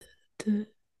Duh.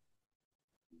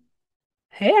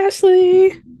 Hey,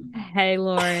 Ashley. Hey,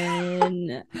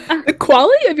 Lauren. The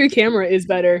quality of your camera is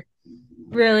better.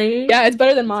 Really? Yeah, it's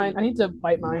better than Let's mine. see. I need to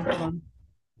bite mine. Hold on.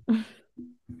 I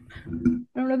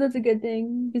don't know if that's a good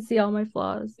thing. You can see all my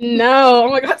flaws. No. Oh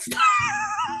my God. Stop.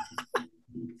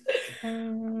 Uh,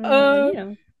 Uh, you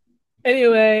know,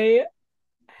 anyway,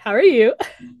 how are you?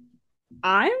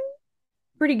 I'm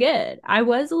pretty good. I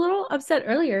was a little upset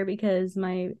earlier because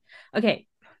okay,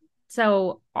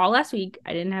 so all last week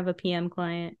I didn't have a PM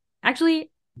client.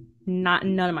 Actually, not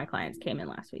none of my clients came in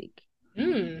last week.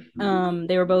 Hmm.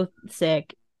 They were both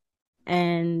sick.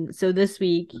 And so this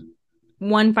week,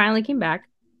 one finally came back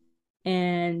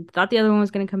and thought the other one was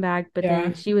going to come back, but Yeah.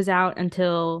 then she was out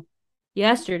until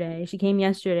yesterday. She came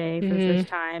yesterday for the Hmm. first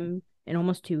time in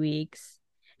almost 2 weeks,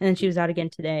 and then she was out again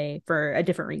today for a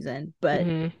different reason. But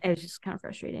Hmm. it was just kind of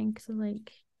frustrating because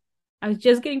I was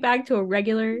just getting back to a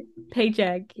regular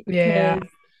paycheck Yeah. because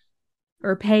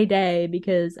or payday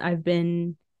because I've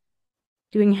been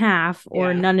doing half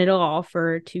or Yeah. none at all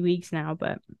for 2 weeks now.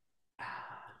 But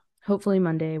hopefully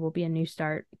Monday will be a new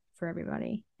start for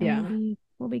everybody, and we'll Yeah. be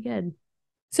we'll be good.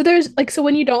 So there's like, so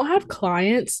when you don't have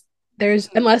clients, there's,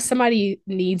 unless somebody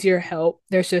needs your help,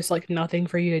 there's just like nothing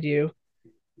for you to do.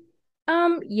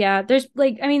 Yeah, there's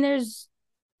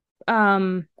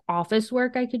office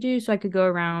work I could do. So I could go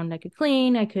around, I could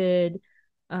clean, I could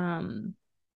um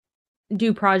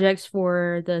do projects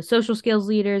for the social skills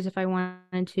leaders if I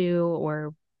wanted to,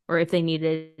 or if they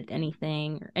needed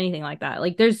anything or anything like that.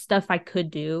 Like there's stuff I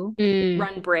could do. Mm.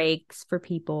 Run breaks for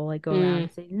people, like go around Mm.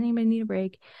 and say, does anybody need a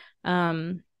break?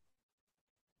 Um,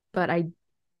 but I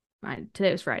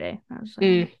today was Friday. I was like,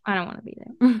 Mm. I don't want to be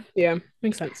there. Yeah.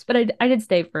 Makes sense. But I did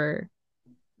stay for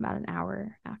about an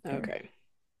hour after. Okay.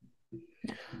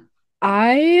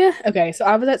 So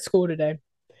I was at school today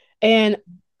and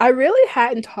I really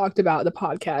hadn't talked about the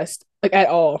podcast like at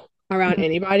all around Mhm.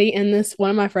 anybody. And this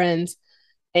one of my friends,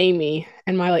 Amy,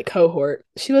 and my like cohort,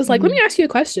 she was like, "Let me Mhm. ask you a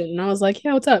question." And I was like,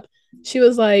 "Yeah, what's up?" She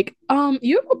was like,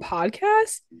 you have a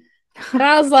podcast?" And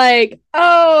I was like,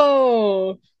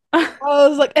 "Oh." I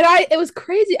was like, and it was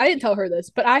crazy. I didn't tell her this,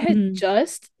 but I had Mhm.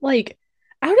 just like,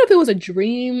 I don't know if it was a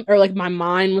dream or like my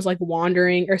mind was like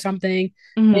wandering or something.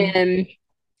 Mhm. And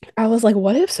I was like,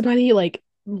 what if somebody like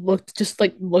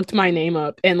looked my name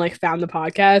up and like found the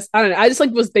podcast? I don't know. I just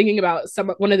like was thinking about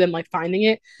one of them like finding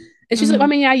it. And she's like, I Mhm.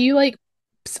 mean, yeah, you like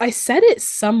I said it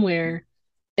somewhere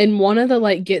in one of the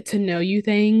like get to know you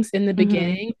things in the Mhm.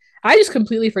 beginning. I just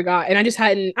completely forgot. And I just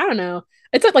hadn't, I don't know.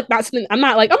 It's not something I'm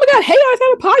not like, oh my God, hey guys, I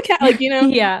have a podcast.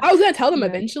 Like, Yeah. I was gonna tell them Yeah.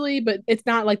 eventually, but it's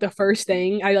not like the first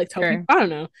thing I like tell people. Sure. I don't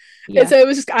know. And Yeah. so it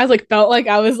was just I was like felt like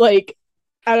I was like,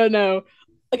 I don't know,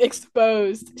 like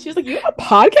exposed. She was like, "You have a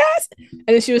podcast?" And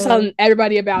then she was Uh, telling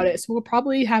everybody about it. So we'll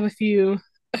probably have a few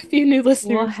new well,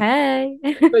 listeners. hey.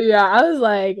 But yeah, I was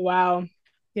like, wow.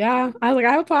 Yeah. I was like,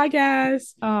 I have a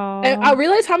podcast. And I Oh.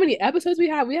 realized how many episodes we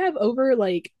have. We have over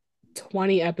like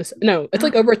 20 episodes. No, it's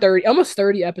like over 30, almost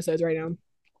 30 episodes right now. Which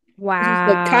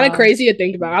is like kind of Wow. crazy to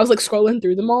think about. I was like scrolling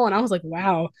through them all and I was like,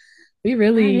 wow, we That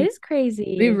really, is we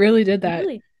crazy. really did We that.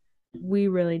 really we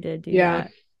really did do Yeah.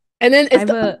 that. And then I it's have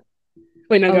the a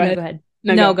wait, no, Oh go no, ahead. go ahead.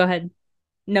 No, No, go. go ahead.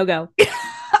 No, go.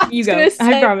 I You was gonna go. I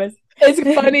say promise. it's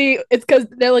funny. It's because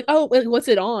they're like, oh, what's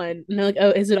it on? And they're like, oh,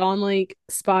 is it on like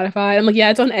Spotify? I'm like, yeah,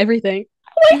 it's on everything.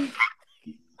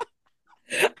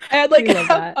 I had like We love a,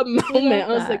 that. a We moment. love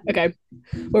I was like, that. okay,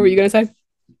 what were you gonna say?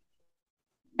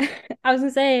 I was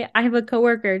gonna say I have a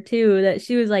coworker too that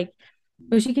she was like,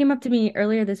 well, she came up to me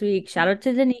earlier this week. Shout out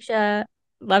to Denisha.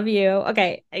 Love you.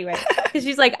 Okay, anyway. Because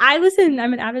she's like, I listen,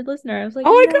 I'm an avid listener. I was like,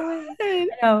 Oh no my way. god. I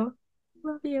know.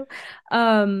 Love you.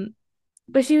 Um,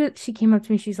 but she came up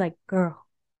to me, she's like, girl,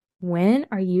 when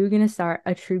are you gonna start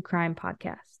a true crime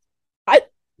podcast? I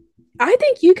I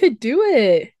think you could do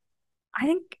it. I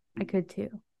think I could too.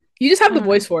 You just have I the don't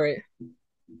voice know. for it.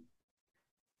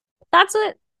 That's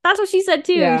what that's what she said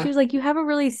too. She Yeah. was like, you have a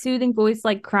really soothing voice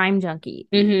like Crime Junkie.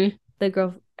 Mm-hmm. The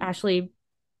girl Ashley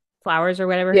Flowers or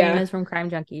whatever her name Yeah. is from Crime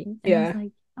Junkie. And I was Yeah.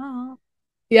 like, oh,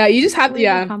 Yeah. You just that's a have really good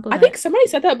yeah. I think compliment. somebody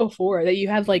said that before that you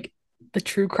have like the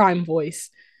true crime voice.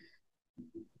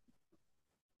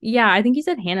 Yeah, I think you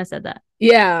said Hannah said that.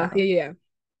 Yeah. So Yeah. Yeah.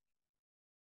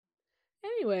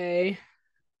 Anyway,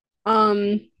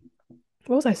 um,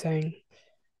 what was I saying?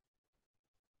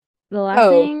 the last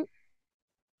Oh, thing,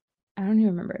 I don't even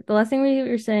remember. The last thing we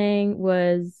were saying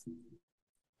was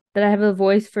that I have a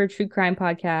voice for a true crime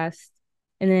podcast.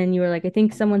 And then you were like, I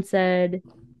think someone said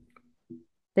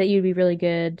that you'd be really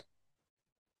good,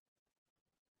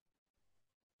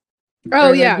 oh or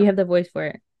like yeah. you have the voice for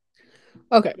it.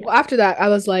 Okay. Yeah. Well, after that, I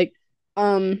was like,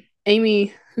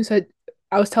 Amy. who said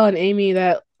I was telling Amy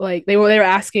that like they were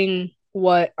asking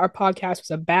what our podcast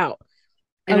was about.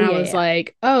 And Oh I yeah, was yeah,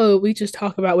 like, oh, we just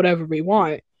talk about whatever we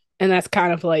want. And that's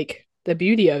kind of like the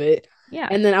beauty of it. yeah.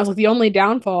 And then I was like, the only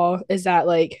downfall is that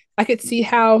like I could see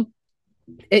how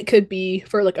it could be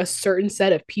for like a certain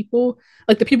set of people,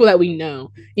 like the people that we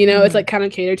know, it's Mm-hmm. like kind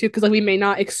of catered to because like we may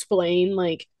not explain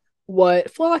like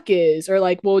what flock is, or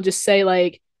like we'll just say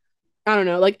like, I don't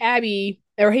know, like Abby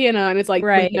or Hannah, and it's like with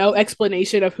Right. no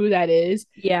explanation of who that is.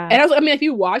 Yeah. And I was, I mean, if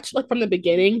you watch like from the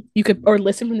beginning, you could, or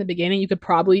listen from the beginning, you could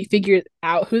probably figure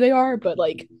out who they are. But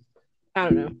like, I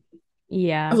don't know. I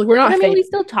Yeah. was like, we're But not I mean, famous. we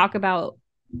still talk about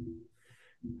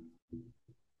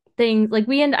things like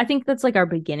we end. I think that's like our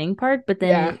beginning part, but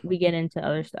Yeah, then we get into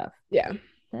other stuff. yeah,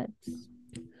 That's,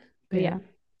 but but yeah. yeah.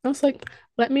 I was like,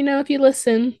 let me know if you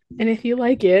listen and if you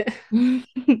like it.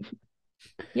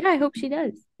 Yeah, I hope she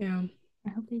does. Yeah, I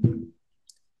hope they do.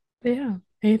 but yeah.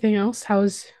 Anything else?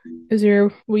 Is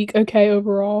your week okay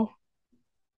overall?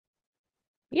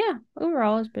 Yeah,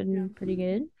 overall, it's Yeah, been pretty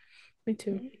good. me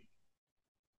too.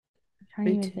 I'm trying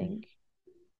to Me even too. think.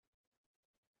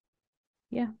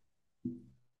 Yeah,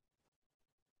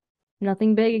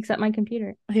 nothing big except my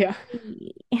computer. Yeah,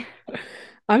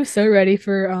 I'm so ready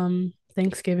for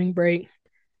Thanksgiving break.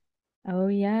 Oh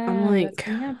I'm yeah, that's like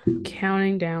coming up.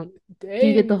 counting down Do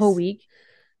you get the whole days. week?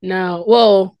 No,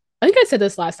 well, I think I said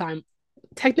this last time.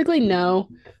 Technically, no,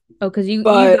 Oh, because you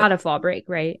but got a fall break,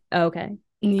 right? Oh, okay.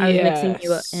 I was mixing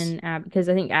you yes. and Abby because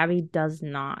I think Abby does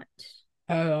not.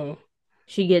 Oh,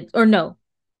 She gets or no,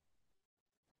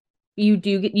 you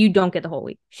don't get the whole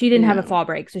week. She didn't have a no. fall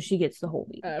break, so she gets the whole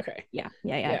week. Okay. Yeah,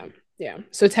 yeah, yeah. Yeah. Yeah.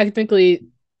 So technically,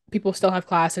 people still have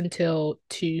class until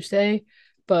Tuesday,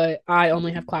 but I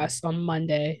only have class on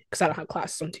Monday because I don't have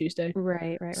classes on Tuesday.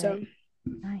 Right, right, right. So,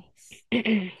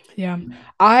 Nice. yeah.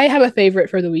 I have a favorite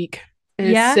for the week, and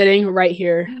it's Yeah. sitting right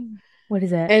here. What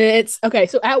is it? And it's okay.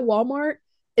 So at Walmart,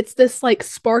 it's this like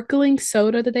sparkling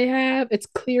soda that they have. It's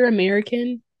clear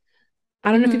American.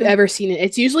 I don't know if you've Mm-hmm. ever seen it.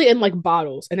 It's usually in like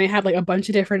bottles, and they have like a bunch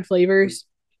of different flavors.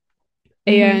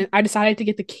 Mm-hmm. And I decided to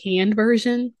get the canned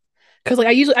version because like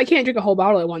I can't drink a whole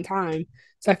bottle at one time,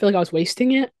 so I feel like I was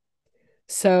wasting it.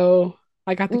 So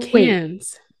I got the Wait,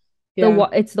 cans. Yeah,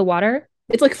 it's the water,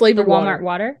 it's like the flavored Walmart water.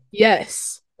 water,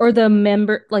 Yes, or the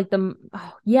member like the.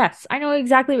 Oh, yes, I know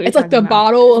exactly what you're it's like talking the about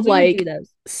bottle because of we do like those.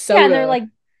 Yeah, and they're soda. like,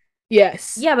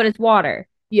 Yes, yeah, but it's water.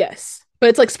 yes, but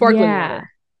it's like sparkling Yeah,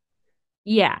 water.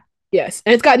 yeah. Yes,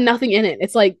 and it's got nothing in it.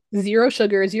 It's like zero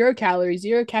sugar, 0 calories,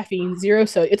 zero caffeine, zero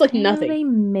soda. It's like I didn't know nothing. they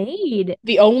made.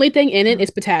 The only thing in it Oh, is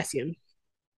potassium,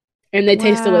 and they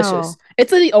taste delicious. wow.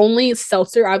 It's like the only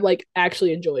seltzer I've like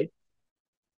actually enjoyed.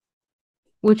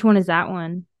 Which one is that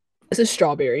one? This is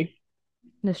strawberry.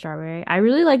 The strawberry. I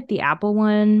really like the apple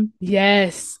one.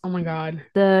 Yes. Oh my God.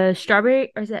 The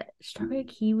strawberry, or is it strawberry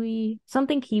kiwi?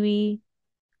 Something kiwi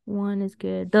one is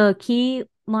good. The key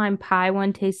lime pie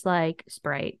one tastes like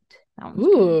Sprite. That one's good.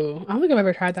 Ooh, I don't think I've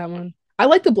ever tried that one. I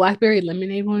like the blackberry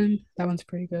lemonade one. That one's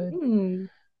pretty good. Mm.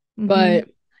 Mm-hmm. But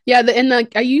yeah,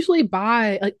 I usually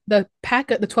buy like the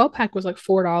 12 pack was like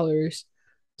 $4.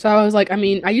 So I was like, I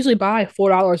mean, I usually buy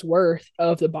 $4 worth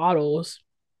of the bottles.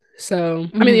 So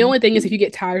I mean, the Mm-hmm. only thing is if you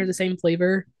get tired of the same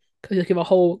flavor, because you have a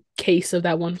whole case of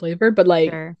that one flavor. But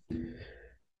like, Sure.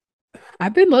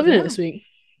 I've been loving it Yeah, this week.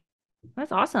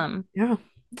 that's awesome. Yeah.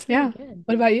 That's really Yeah. good.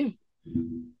 What about you?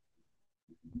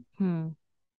 Hmm.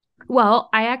 Well,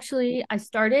 I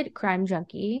started Crime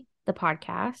Junkie, the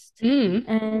podcast, Mm.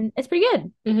 and it's pretty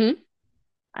good. Mm-hmm.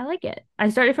 I like it. I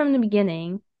started from the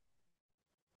beginning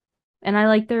and I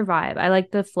like their vibe. I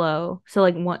like the flow. So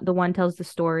like the one tells the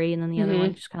story and then the other one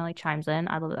Mm-hmm. just kind of like chimes in.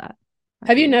 I love that. That's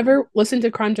Have you really fun. never listened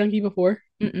to Crime Junkie before?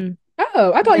 Mm-mm.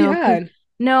 Oh, I thought you No, because had.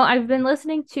 no, I've been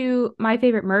listening to My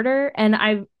Favorite Murder and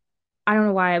I don't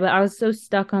know why, but I was so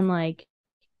stuck on like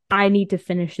I need to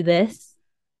finish this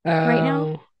right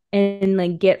now Oh. and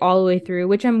like get all the way through,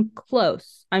 which I'm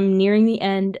close. I'm nearing the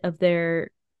end of the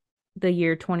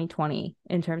year 2020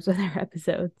 in terms of their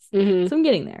episodes. Mm-hmm. So I'm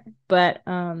getting there.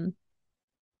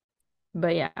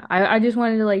 But yeah, I just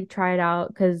wanted to like try it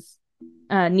out because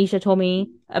Nisha told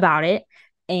me about it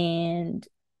and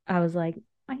I was like,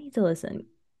 I need to listen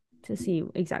to see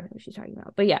exactly what she's talking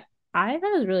about. But yeah, I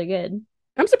thought it was really good.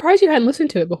 I'm surprised you hadn't listened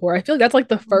to it before. I feel like that's like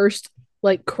the first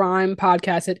like crime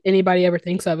podcast that anybody ever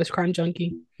thinks of is Crime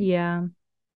Junkie. Yeah,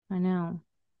 I know.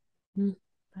 Mm.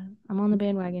 But I'm on the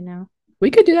bandwagon now.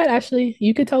 We could do that, Ashley.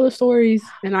 You could tell the stories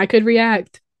and I could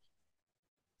react.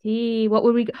 See, what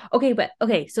would we okay, but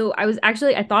okay, so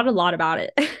I thought a lot about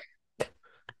it.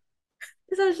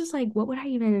 Because I was just like, what would I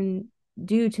even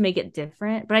do to make it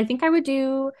different. But I think I would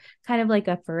do kind of like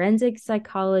a forensic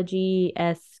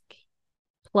psychology-esque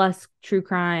plus true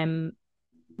crime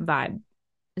vibe.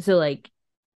 So like,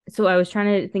 so I was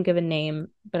trying to think of a name,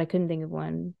 but I couldn't think of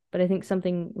one. But I think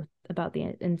something about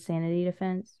the insanity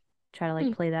defense. Try to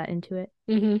like play that into it.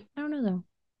 Mm-hmm. I don't know though.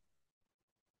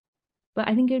 But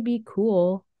I think it'd be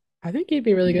cool. I think you'd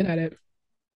be really good at it.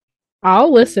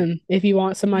 I'll listen if you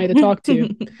want somebody to talk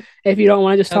to. If you don't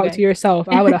want to just talk to yourself,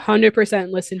 I would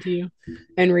 100% listen to you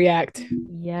and react.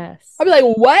 Yes. I'll be like,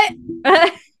 what?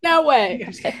 No way.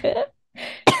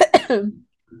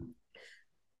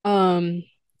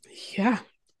 Yeah.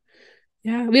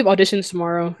 Yeah. We have auditions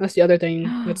tomorrow. That's the other thing.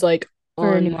 It's like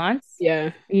for on Nuance. Yeah.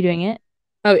 Are you doing it?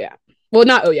 Oh yeah. Well,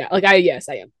 not oh yeah. Like yes,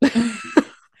 I am.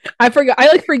 I forgot. I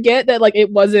like forget that like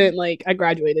it wasn't like I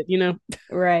graduated, you know?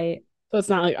 Right. So it's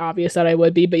not like obvious that I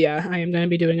would be, but yeah, I am gonna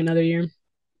be doing another year.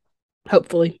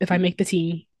 Hopefully, if I make the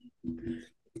team.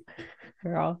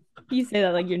 Girl, you say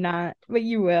that like you're not, but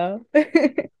you will.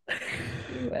 You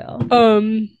will.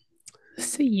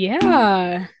 So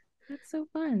yeah. That's so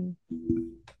fun.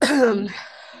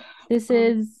 This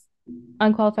is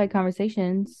Unqualified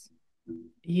Conversations.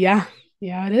 Yeah.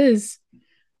 Yeah, it is.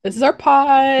 This is our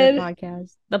pod. The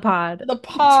podcast. The pod. The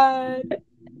pod.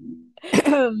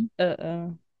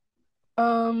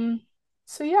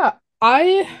 So yeah,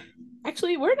 I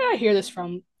actually, where did I hear this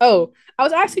from? Oh,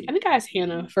 I think I asked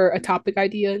Hannah for a topic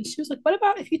idea, and she was like, "What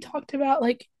about if you talked about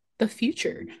like the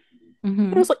future?"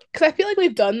 And I was like, because I feel like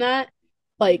we've done that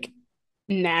like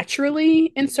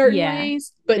naturally in certain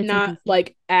ways, but not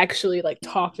like actually like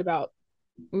talked about.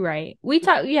 Right. We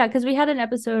talked, yeah, because we had an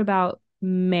episode about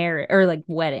marriage or like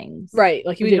weddings. Right.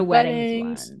 Like we did a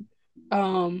weddings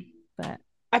one. But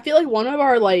I feel like one of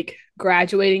our like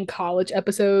graduating college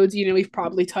episodes, you know, we've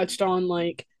probably touched on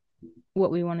like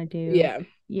what we want to do. Yeah.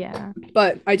 Yeah.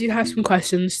 But I do have some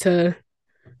questions to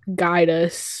guide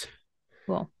us.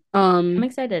 Cool. I'm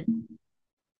excited.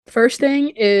 First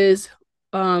thing is,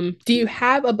 do you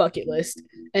have a bucket list?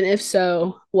 And if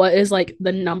so, what is like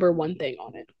the number one thing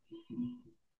on it?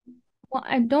 Well,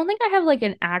 I don't think I have like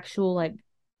an actual like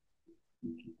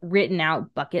written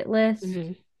out bucket list.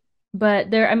 But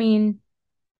there, I mean,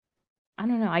 I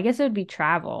don't know. I guess it would be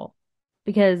travel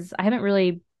because I haven't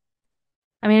really,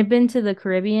 I mean, I've been to the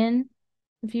Caribbean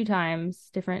a few times,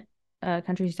 different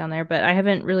countries down there, but I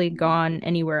haven't really gone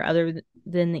anywhere other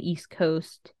than the East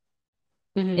Coast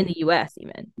in the US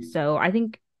even. So I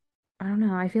think, I don't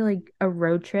know, I feel like a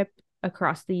road trip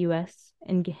across the US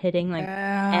and hitting like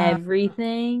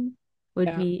everything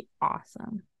would be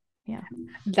awesome. Yeah.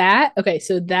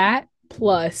 So that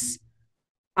plus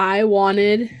I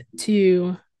wanted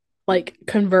to like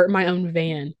convert my own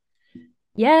van.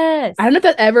 Yes. I don't know if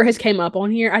that ever has came up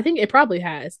on here. I think it probably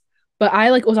has. But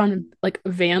I like was on like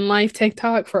van life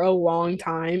TikTok for a long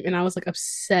time, and I was like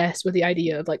obsessed with the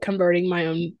idea of like converting my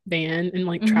own van and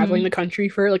like traveling the country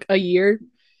for like a year.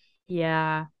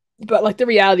 Yeah. But like the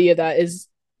reality of that is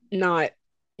not,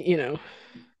 you know.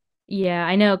 Yeah,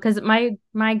 I know, because my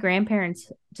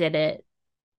grandparents did it.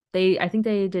 I think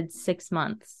they did 6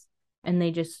 months and they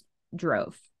just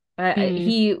drove.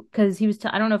 Because he was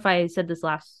I don't know if I said this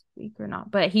last week or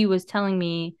not, but he was telling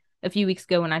me a few weeks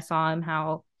ago when I saw him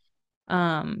how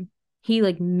he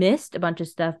like missed a bunch of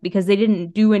stuff because they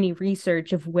didn't do any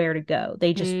research of where to go.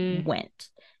 They just went.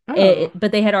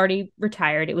 But they had already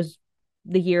retired. It was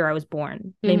the year I was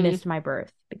born. They missed my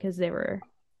birth because they were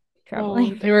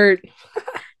traveling. They were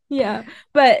Yeah.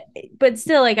 But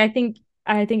still, like I think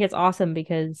it's awesome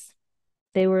because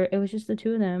it was just the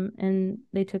two of them and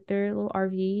they took their little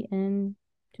RV and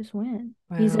just went.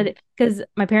 Wow. He said, because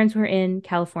my parents were in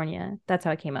California. That's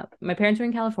how it came up. My parents were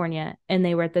in California and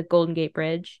they were at the Golden Gate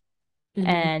Bridge.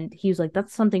 And he was like,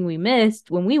 that's something we missed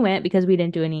when we went because we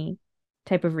didn't do any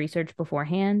type of research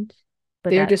beforehand.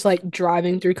 But they're just like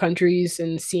driving through countries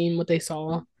and seeing what they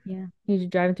saw. Yeah. He was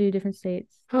driving through different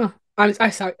states. Huh. I'm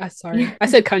sorry. I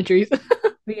said countries.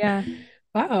 But yeah.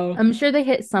 Wow. I'm sure they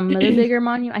hit some of the bigger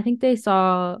monuments. I think they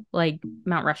saw like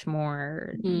Mount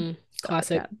Rushmore.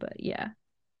 Classic. Like that, but yeah.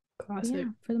 Classic. Yeah,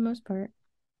 for the most part.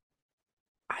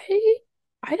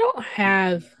 I don't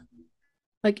have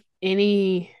like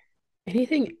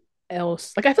anything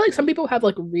else. Like I feel like some people have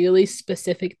like really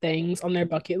specific things on their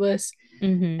bucket list.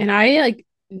 And I like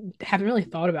haven't really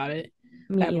thought about it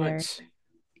that much.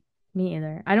 Me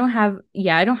either. I don't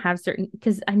have certain,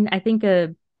 because I think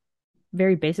a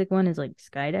very basic one is like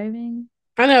skydiving.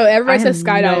 I know everybody says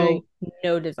skydiving.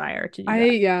 No desire to do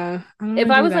that.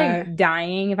 If I was like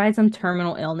dying, if I had some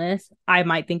terminal illness, I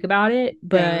might think about it,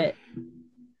 but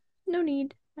no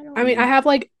need. I mean, I have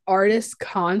like artist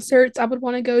concerts I would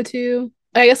want to go to.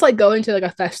 I guess like going to like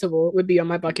a festival would be on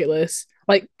my bucket list,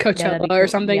 like Yeah, that'd Coachella be or cool.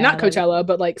 something. Not Yeah, that'd be Coachella, cool.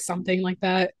 but like something like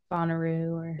that.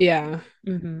 Bonnaroo or Yeah.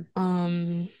 mm-hmm.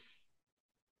 Um.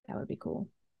 That would be cool.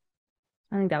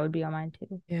 I think that would be on mine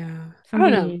too. Yeah. I Some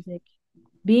don't know. music.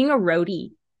 Being a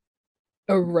roadie.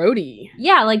 A roadie.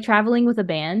 Yeah, like traveling with a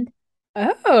band. You know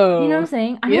what I'm Oh.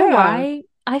 saying? I don't know Yeah. why.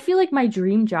 I feel like my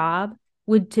dream job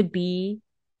would to be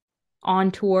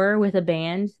on tour with a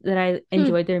band that I Hmm.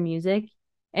 enjoyed their music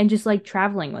and just like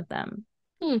traveling with them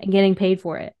Hmm. and getting paid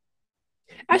for it.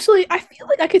 Actually, I feel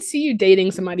like I could see you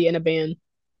dating somebody in a band.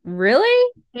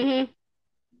 Really? Hmm.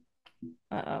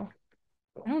 Uh-oh.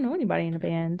 I don't know anybody in a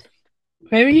band.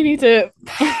 Maybe you need to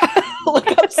look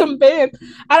up some band.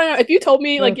 I don't know. If you told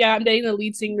me like, Ugh. yeah, I'm dating the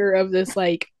lead singer of this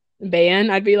like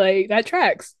band, I'd be like, that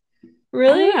tracks. I don't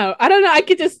Really? know. I don't know. I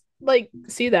could just like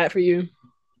see that for you.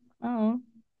 Oh,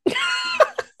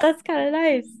 that's kind of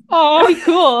nice. That'd Oh, be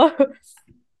cool.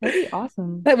 That'd be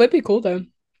awesome. that would be cool though.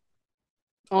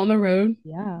 On the road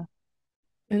Yeah.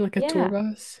 in like a tour Yeah.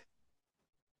 bus.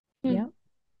 Hmm. Yep.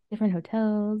 Different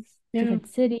hotels, Yeah. different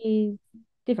cities,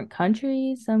 different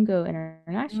countries. Some go Yeah.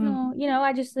 international.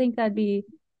 I just think that'd be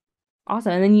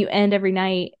awesome. And then you end every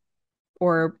night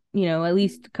or, at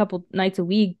least a couple nights a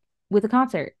week with a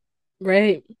concert,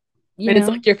 Right. you And it's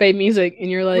know? like your fave music, and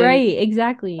you're like, Right,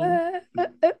 exactly. uh, uh,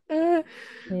 uh.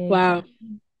 Wow,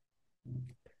 Exactly.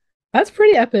 that's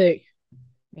pretty epic.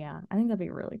 Yeah, I think that'd be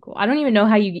really cool. I don't even know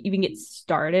how you even get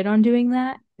started on doing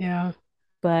that, Yeah.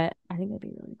 but I think that'd be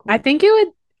really I cool. think it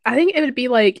would I think it would be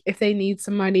like if they need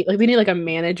somebody like they need like a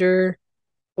manager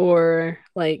or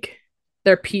like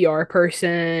their PR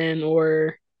person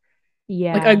or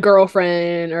like a Yeah.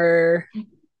 girlfriend or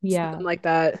Yeah. something like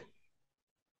that.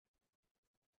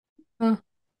 Huh.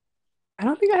 I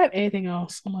don't think I have anything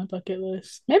else on my bucket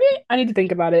list. Maybe I need to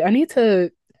think about it. I need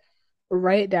to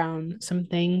write down some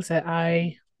things that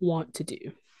I want to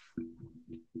do.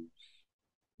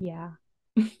 Yeah.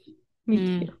 Me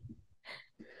Hmm. too.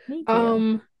 Me too.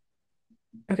 Um,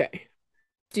 okay.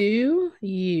 Do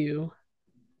you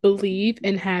believe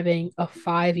in having a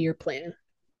 5-year plan?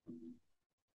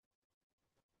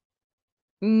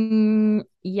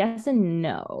 Yes and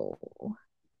no.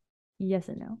 Yes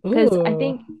and no. Because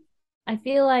Ooh. I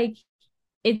feel like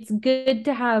it's good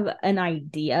to have an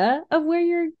idea of where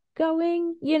you're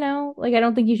going. Like I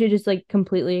don't think you should just like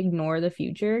completely ignore the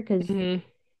future because, Hmm.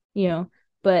 you know,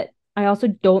 but I also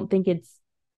don't think it's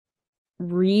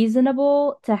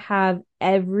reasonable to have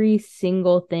every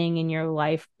single thing in your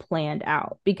life planned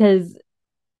out because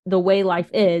the way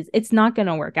life is, it's not going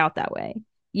to work out that way.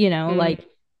 Like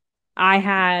I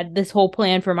had this whole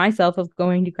plan for myself of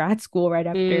going to grad school right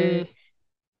after Mm-hmm.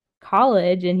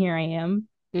 college, and here I am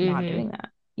not Mm-hmm. doing that.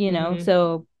 Mm-hmm.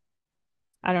 So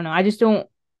I don't know.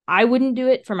 I wouldn't do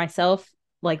it for myself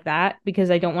like that because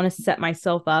I don't want to set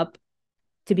myself up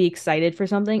to be excited for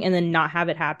something and then not have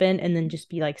it happen and then just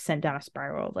be like sent down a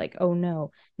spiral of like, oh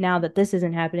no, now that this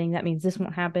isn't happening, that means this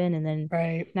won't happen. And then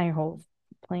Right. now your whole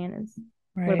plan is.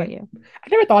 What about Right. you? I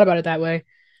never thought about it that way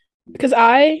because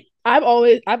I've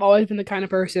always been the kind of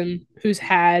person who's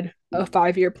had a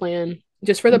 5-year plan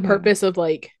just for the Mm-hmm. purpose of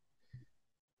like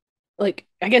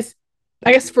I guess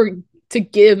for to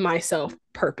give myself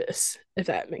purpose, if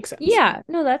that makes sense. Yeah,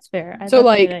 no, that's fair. So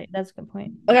That's a good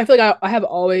point. I feel like I have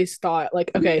always thought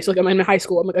like, okay, so like I'm in high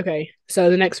school. I'm like, okay, so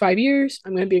the next 5 years,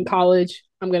 I'm gonna be in college.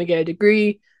 I'm gonna get a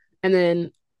degree, and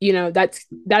then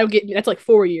that's like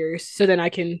 4 years. So then I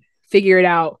can figure it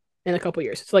out in a couple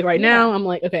years. So like right Yeah. now, I'm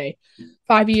like, okay,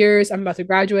 5 years. I'm about to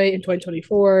graduate in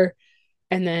 2024,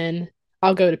 and then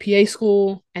I'll go to PA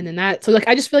school, and then that. So like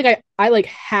I just feel like I like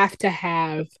have to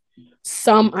have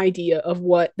some idea of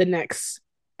what the next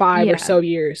 5 or so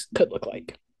years could look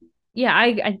like. Yeah,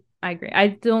 I agree. I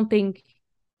don't think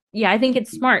I think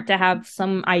it's smart to have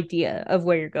some idea of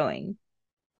where you're going.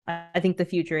 I think the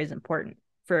future is important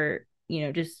for,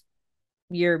 just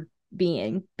your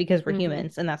being because we're Mm-hmm.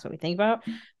 humans and that's what we think about.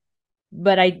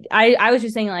 But I was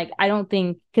just saying like I don't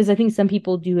think because I think some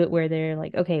people do it where they're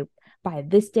like, okay, by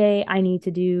this day I need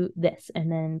to do this,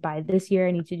 and then by this year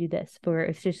I need to do this. For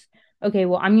it's just okay,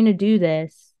 well I'm gonna do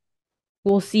this.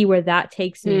 We'll see where that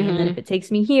takes me, and then if Mm-hmm. it takes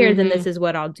me here, then Mm-hmm. this is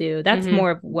what I'll do. That's Mm-hmm.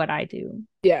 more of what I do.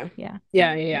 Yeah. Yeah,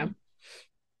 Yeah. Yeah. yeah. Yeah.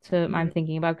 So I'm Mhm.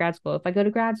 thinking about grad school. If I go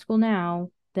to grad school now,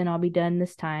 then I'll be done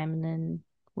this time, and then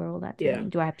where will that take Yeah. me?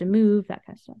 Do I have to move? That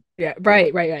kind of stuff. Yeah.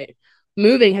 Right. Right. Right.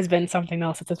 Moving has been something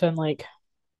else that's been like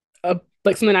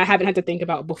something I haven't had to think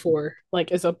about before.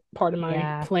 Like as a part of my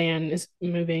Yeah. plan is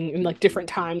moving and like different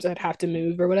times I'd have to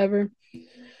move or whatever.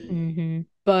 Mm-hmm.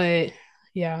 But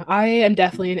yeah, I am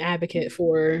definitely an advocate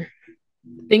for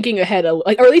thinking ahead,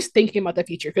 like, or at least thinking about the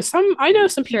future. Because I know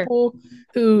some Sure. people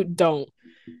who don't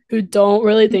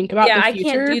really think about Yeah, the I can't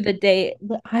future. do the day,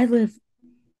 but I live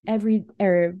every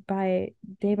or by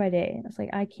day. It's like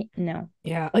I can't. No,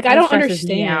 Yeah, like I that don't stresses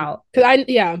me understand out. because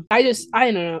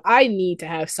I don't know. I need to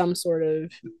have some sort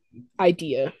of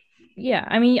idea. Yeah,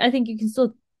 I mean, I think you can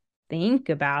still think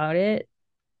about it.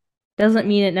 Doesn't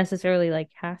mean it necessarily like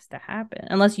has to happen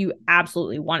unless you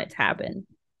absolutely want it to happen.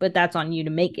 But that's on you to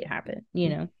make it happen. You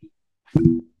know.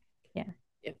 Yeah.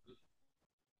 Yeah.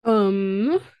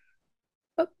 Um.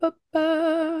 Ba, ba,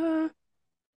 ba.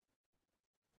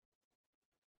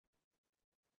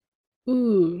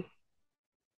 Ooh.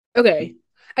 Okay.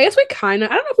 I guess we kind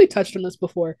of. I don't know if we touched on this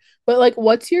before, but like,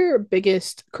 what's your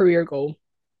biggest career goal?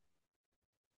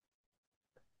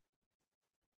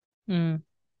 Mm,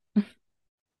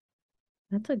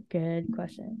 that's a good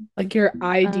question. Like your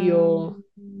ideal.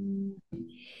 Um,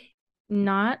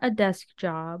 not a desk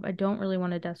job. I don't really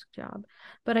want a desk job,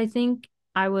 but I think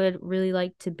I would really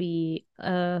like to be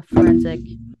a forensic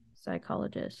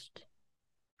psychologist.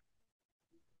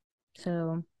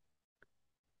 So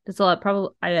that's a lot. Probably,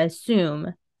 I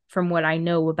assume from what I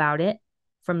know about it,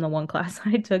 from the one class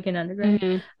I took in undergrad,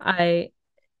 Mhm. I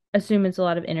assume it's a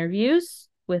lot of interviews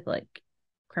with like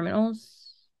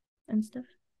criminals and stuff,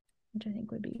 which I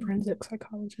think would be Forensic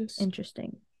psychologist.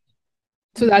 interesting.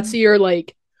 So that's Mm-hmm. your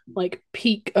like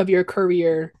peak of your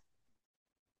career.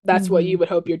 That's what Mm-hmm. you would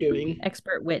hope you're doing.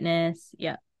 Expert witness.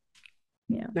 Yeah.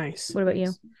 Yeah. Nice, What about you?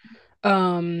 nice.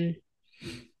 Um,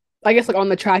 I guess like on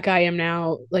the track I am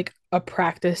now, like a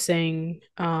practicing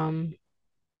um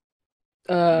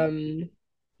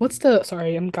what's the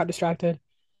sorry, I'm got distracted.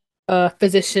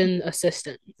 Physician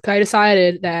assistant. I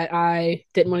decided that I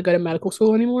didn't want to go to medical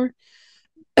school anymore.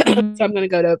 So I'm Mm-hmm. gonna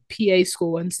go to PA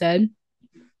school instead.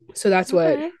 So that's what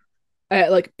Okay.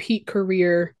 at like peak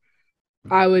career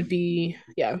I would be,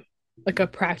 yeah, like a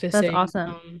That's practicing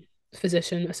awesome.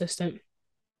 physician assistant.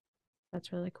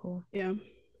 That's really cool. Yeah.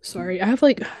 Sorry. I have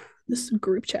like this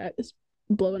group chat is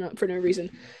blowing up for no reason.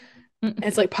 And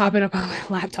it's like popping up on my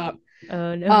laptop.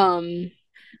 Oh no. Um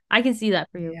I can see that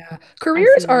for you. yeah. I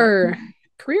see that.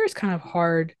 Careers kind of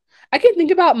hard. I can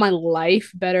think about my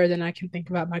life better than I can think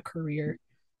about my career.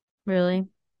 Really?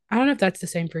 I don't know if that's the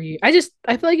same for you. I feel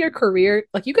like your career,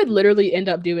 like you could literally end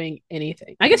up doing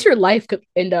anything. I guess your life could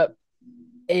end up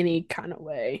any kind of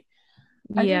way.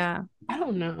 I just Yeah. I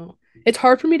don't know. It's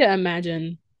hard for me to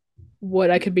imagine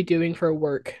what I could be doing for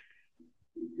work.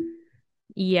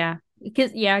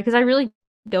 Because I really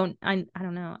don't I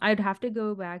don't know. I'd have to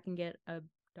go back and get a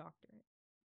doctorate.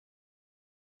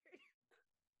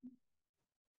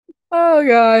 Oh Oh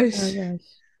gosh. gosh.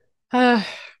 Ah,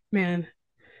 man.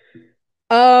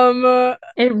 Um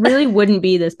It really wouldn't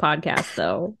be this podcast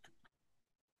though.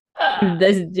 If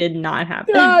this did not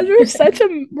happen. God, we're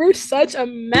such a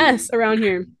mess around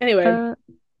here. Anyway, uh,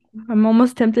 I'm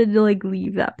almost tempted to like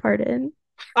leave that part in.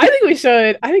 I think we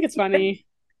should. I think it's funny.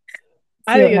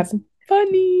 I See think what it's happens.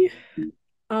 funny.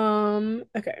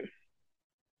 Okay.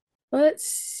 Let's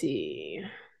see.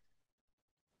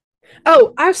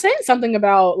 Oh, I was saying something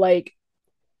about like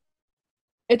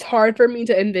it's hard for me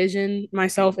to envision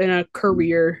myself in a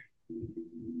career.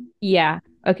 Yeah.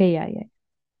 Okay, yeah, yeah.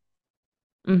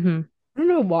 Mm-hmm. I don't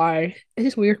know why. It's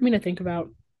just weird for me to think about.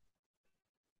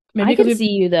 Maybe I because could we've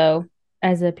see you though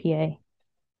as a PA.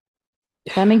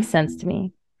 That makes sense to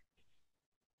me.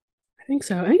 I think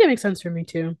so. I think it makes sense for me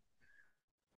too.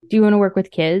 Do you want to work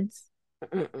with kids?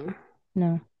 Uh-uh.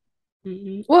 No.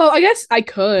 Mm-mm. Well, I guess I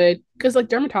could because like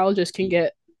dermatologists can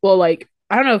get like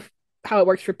I don't know how it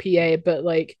works for PA, but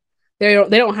like they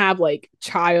don't have like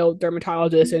child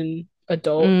dermatologists and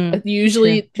adult. True,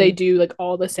 Usually they true. do like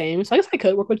all the same. So I guess I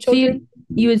could work with So children.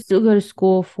 you would still go to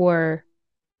school for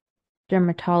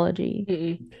dermatology.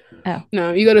 Mm-mm. Oh,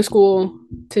 No, you go to school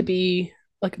to be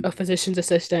like a physician's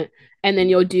assistant, and then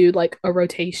you'll do like a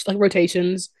rotation, like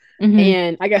rotations. mm-hmm.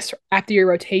 And I guess after your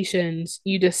rotations,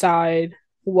 you decide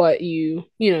what you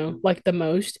like the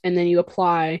most, and then you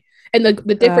apply. And the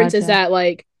difference is Gotcha. that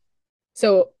like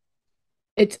so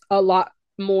it's a lot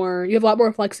more. You have a lot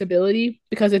more flexibility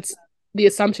because it's the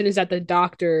assumption is that the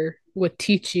doctor would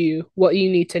teach you what you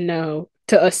need to know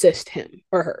to assist him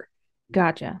or her.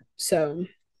 Gotcha. So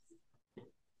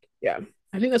yeah,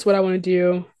 I think that's what I want to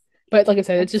do. But like I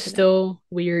said, it's That's just pretty cool. still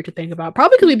weird to think about.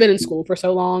 Probably because we've been in school for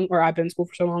so long, or I've been in school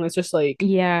for so long. It's just like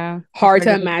Yeah, it's hard hard to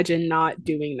to think. imagine not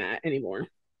doing that anymore.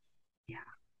 Yeah,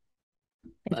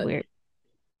 it's But weird.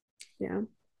 yeah.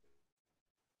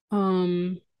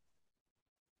 Um,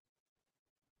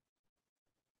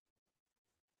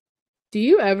 do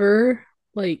you ever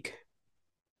like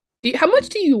how much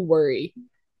do you worry?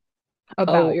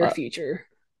 about Oh, your future?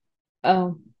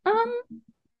 oh,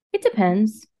 it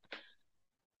depends.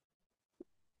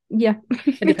 Yeah, It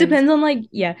it depends. depends on like,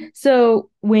 yeah. So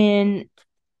when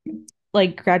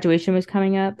like graduation was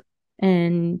coming up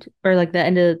and or like the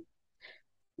end of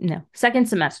no, second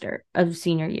semester of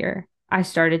senior year, I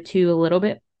started to a little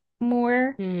bit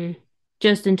more Mm,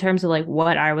 just in terms of like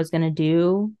what I was gonna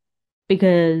do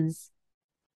because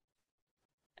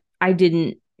I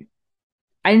didn't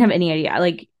I didn't have any idea.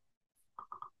 Like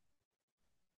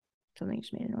something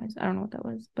just made a noise. I don't know what that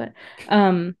was, but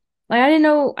like I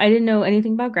didn't know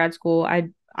anything about grad school.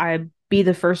 I'd be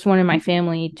the first one in my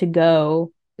family to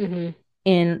go mm-hmm.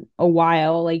 in a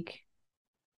while, like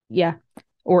yeah,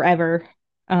 or ever.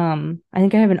 I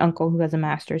think I have an uncle who has a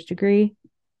master's degree.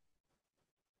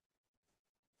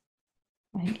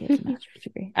 I think he has a master's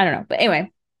degree. I don't know. But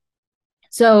anyway,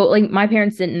 so like my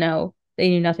parents didn't know. They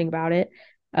knew nothing about it.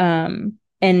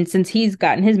 And since he's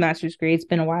gotten his master's degree, it's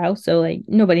been a while. So like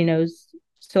nobody knows.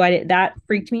 So that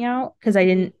freaked me out because I Mm-hmm.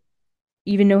 didn't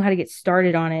even know how to get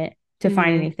started on it to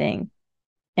find Mm-hmm. anything.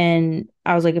 And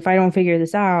I was like, if I don't figure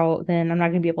this out, then I'm not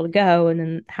gonna be able to go. And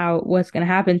then what's gonna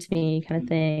happen to me kind of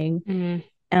thing.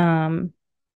 Mm-hmm. Um,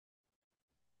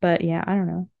 but yeah, I don't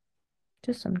know.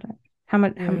 Just sometimes. How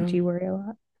much Yeah. do you worry a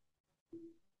lot?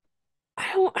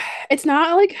 I don't, it's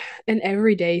not like an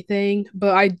everyday thing,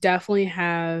 but I definitely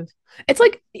have, it's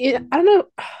like, I don't know.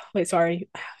 Wait, sorry.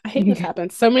 I hate when this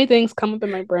happens. So many things come up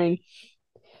in my brain.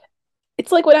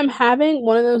 It's like when I'm having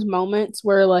one of those moments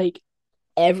where like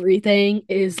everything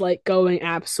is like going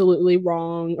absolutely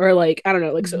wrong, or like, I don't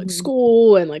know, like, so like Mhm.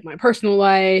 school and like my personal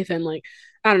life and like,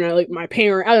 I don't know, like my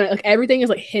parent, I don't know, like everything is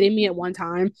like hitting me at one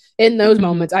time. In those Mhm.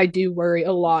 moments, I do worry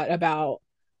a lot about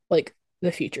like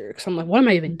the future. Because I'm like, what am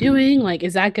I even doing? Like,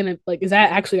 is that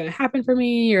actually gonna happen for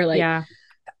me? Or like, Yeah.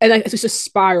 and like it's just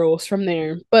spirals from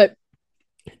there. But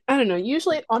I don't know.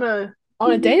 Usually on a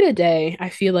day to day, I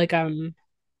feel like I'm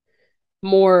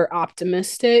more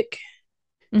optimistic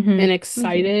and Me too.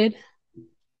 excited, Yeah,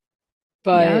 I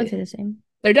but would say the same.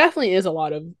 there definitely is a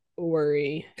lot of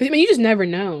worry. Because I mean, you just never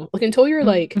know. Like until you're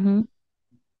like, Hmm.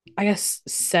 I guess,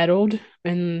 settled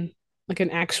and like an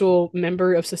actual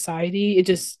member of society, it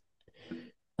just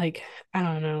like, I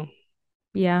don't know.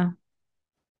 Yeah,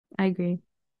 I agree.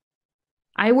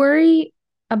 I worry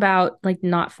about like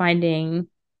not finding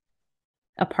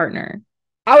a partner,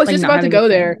 I was like just not about to having a go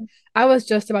there. family. I was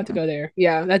just about to Yeah. go there.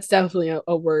 Yeah, that's definitely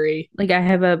a worry. Like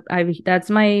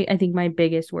that's I think my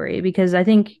biggest worry because I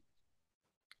think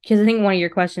one of your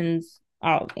questions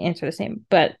I'll answer the same,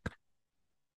 but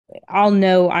I'll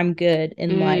know I'm good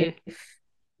in life Mm,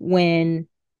 when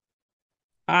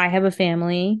I have a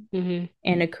family hmm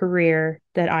and a career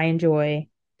that I enjoy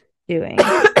doing.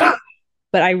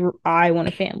 But I want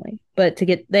a family. But to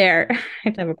get there, I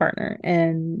have to have a partner.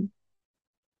 And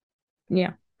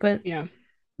yeah, but yeah.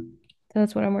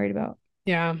 that's what I'm worried about.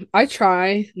 Yeah. I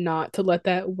try not to let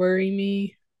that worry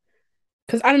me.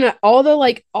 Cause I don't know,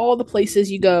 all the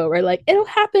places you go, right? Like it'll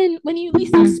happen when you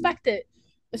least Mm. expect it.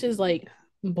 Which is like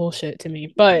bullshit to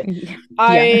me. But Yeah.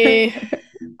 I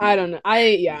I don't know.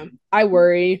 I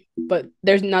worry, but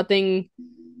there's nothing.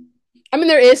 I mean,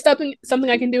 there is something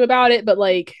I can do about it, but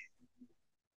like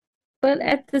But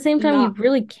at the same time, you not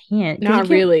really can't because you not can't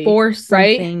really, force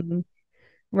right? something,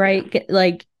 Yeah. right?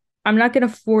 Like, I'm not going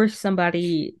to force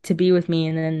somebody to be with me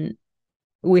and then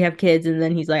we have kids and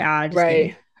then he's like, I just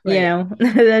Right. can't,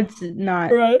 Right. that's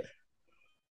not Right.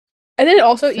 And then it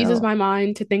also eases so. my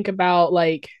mind to think about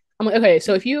like I'm like, okay,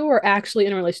 so if you were actually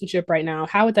in a relationship right now,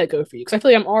 how would that go for you? Because I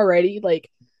feel like I'm already like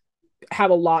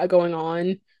have a lot going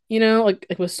on, like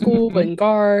with school Mhm. and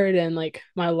guard and like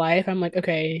my life. I'm like,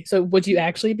 okay, so would you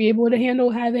actually be able to handle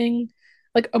having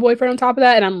like a boyfriend on top of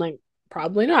that? And I'm like,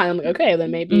 probably not. I'm like, okay,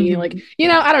 then maybe like, Mhm.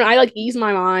 I don't know. I like ease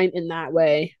my mind in that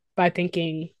way by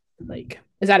thinking like,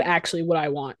 is that actually what I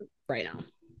want right now?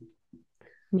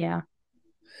 Yeah,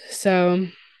 So,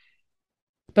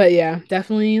 but yeah,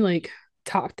 definitely like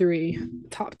top three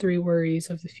worries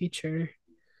of the future.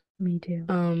 me too.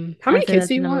 How I'd many say kids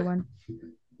do that's you number want?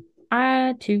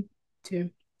 one. Two. Two.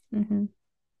 Mm-hmm.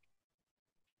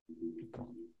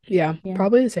 Yeah, Yeah.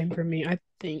 probably the same for me. I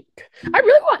think I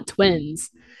really want twins.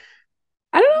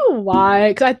 I don't know why,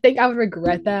 because I think I would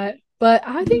regret that, but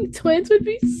I think twins would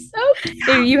be so If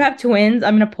cute. you have twins,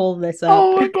 I'm gonna pull this up.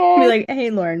 Oh my Be god. like, hey,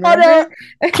 Lauren, Oh no. remember?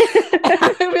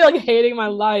 I'd be like hating my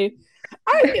life.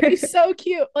 I think it'd be so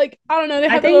cute. Like, I don't know, they I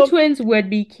have their think little twins would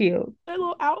be cute. their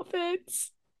little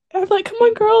outfits. I'm like, come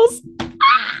on, girls.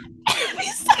 Ah! It would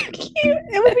be so cute.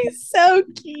 It would be so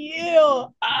cute.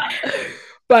 Ah.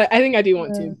 But I think I do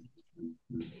want Uh, to.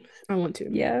 I want to.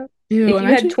 yeah. Ew, If you had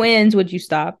imagine. twins, would you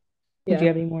stop? Would you Yeah.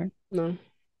 have any more? No,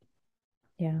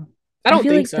 Yeah. I I don't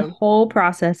feel think like the so. whole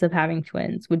process of having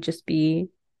twins would just be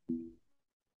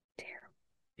terrible.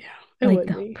 Yeah, it Like would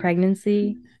the be.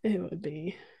 pregnancy, It would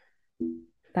be.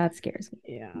 that scares me.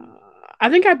 Yeah, I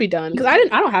think I'd be done because I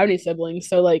don't have any siblings,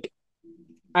 so like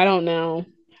I don't know.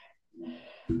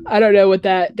 I don't know what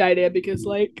that dynamic is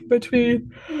like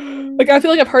between. Like I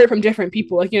feel like I've heard it from different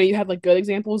people. Like you have like good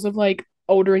examples of like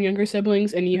older and younger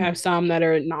siblings, and you have some that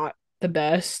are not the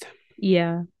best.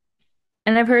 Yeah.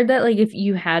 And I've heard that like if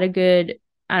you had a good,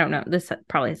 I don't know, this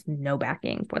probably has no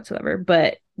backing whatsoever,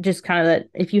 but just kind of that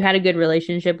if you had a good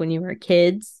relationship when you were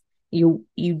kids, you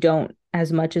don't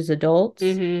as much as adults.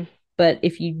 Mm-hmm. But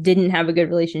if you didn't have a good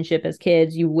relationship as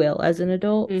kids, you will as an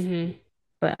adult. Mm-hmm.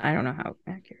 But I don't know how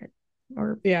accurate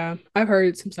or Yeah, I've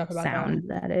heard some stuff about that. sound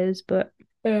that is, but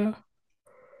Yeah.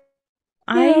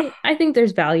 Yeah. I think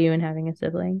there's value in having a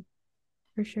sibling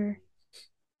for sure.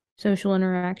 Social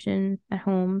interaction at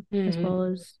home as Mm-hmm. well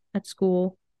as at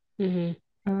school.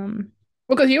 Mm-hmm. Um,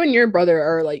 Because you and your brother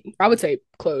are like, I would say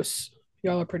close.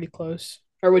 Y'all are pretty close.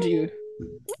 Or would you?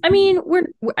 I mean,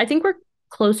 I think we're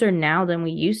closer now than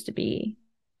we used to be.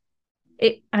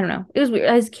 I don't know. It was weird.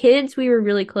 As kids, we were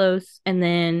really close, and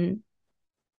then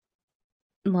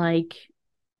like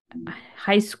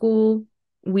high school,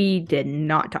 we did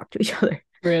not talk to each other.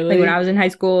 Like when I Really? was in high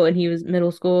school and he was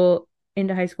middle school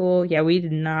into high school, yeah, we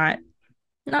did not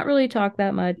really talk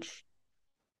that much.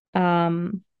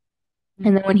 Um,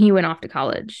 and then when he went off to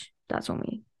college, that's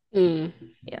when Mm.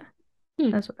 yeah, Hmm.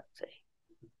 that's what I'd say.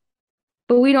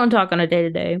 But we don't talk on a day to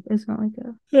day. It's not like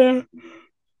a Yeah.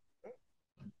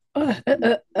 Uh,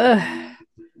 uh, uh, uh.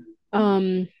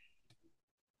 Um.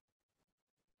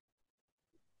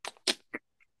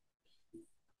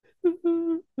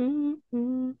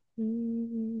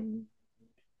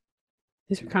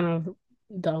 These are kind of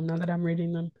dumb now that I'm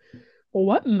reading them.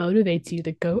 What motivates you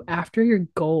to go after your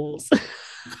goals?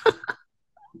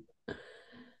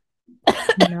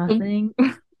 nothing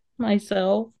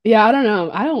myself. Yeah, I don't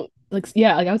know. I don't like,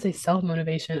 yeah, like I would say self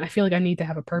motivation. I feel like I need to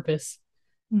have a purpose.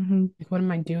 Mm-hmm. Like, what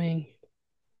am I doing?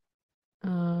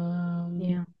 Um,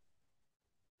 Yeah.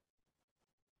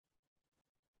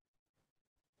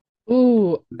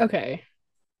 okay.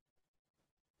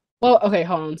 Well, okay,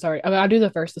 hold on. Sorry. I'll do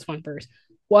this one first.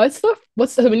 What's the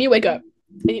when you wake up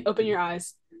and you open your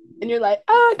eyes and you're like,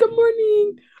 good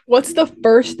morning. What's the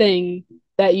first thing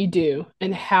that you do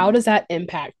and how does that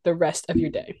impact the rest of your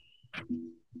day?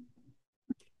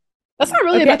 That's not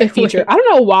really about the Okay, future. wait. I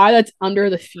don't know why that's under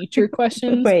the future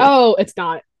questions. Wait. Oh, it's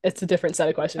not. It's a different set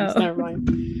of questions. Oh. Never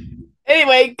mind.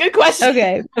 Anyway, good question.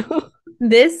 Okay.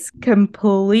 This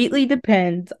completely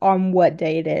depends on what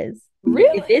day it is. If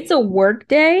Really? it's a work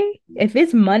day, if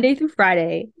it's Monday through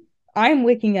Friday, I'm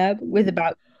waking up with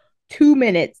about 2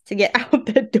 minutes to get out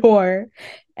the door.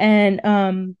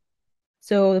 And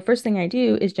so the first thing I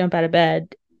do is jump out of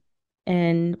bed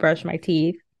and brush my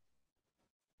teeth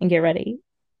and get ready.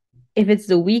 If it's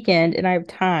the weekend and I have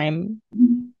time,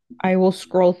 I will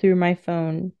scroll through my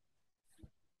phone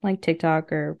like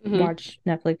TikTok or Mm-hmm. watch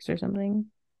Netflix or something.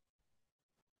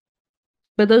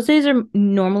 But those days are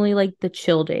normally like the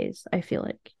chill days, I feel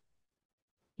like.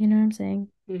 You know what I'm saying?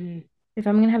 Mm-hmm. If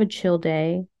I'm gonna have a chill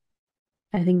day,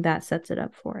 I think that sets it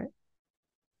up for it.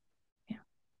 Yeah.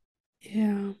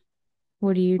 Yeah.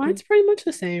 What do you do? Mine's pretty much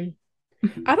the same.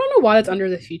 I don't know why that's under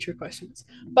the future questions.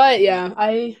 But yeah,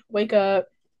 I wake up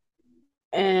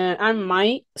and I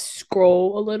might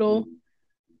scroll a little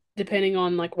depending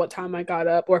on like what time I got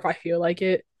up or if I feel like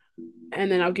it.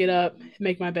 And then I'll get up,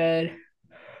 make my bed,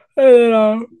 and then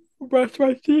I'll brush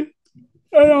my teeth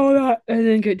and all that. And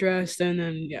then get dressed and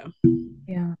then yeah.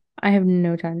 Yeah. I have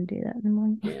no time to do that in the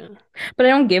morning. Yeah. But I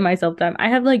don't give myself time. I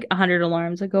have like 100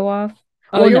 alarms that go off.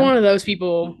 Oh, Well, you're no. one of those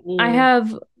people. I Ooh.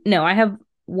 have no, I have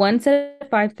one set at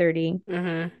 5:30,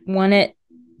 Uh-huh. one at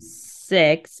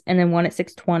 6, and then one at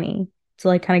 6:20 to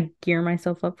like kind of gear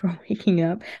myself up for waking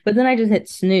up. But then I just hit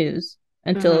snooze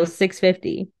until Uh-huh.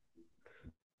 6:50.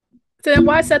 So then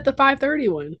why set the 5:30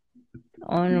 one?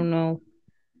 I don't know.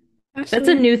 That's a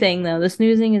Actually. new thing though. The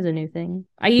snoozing is a new thing.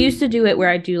 I used to do it where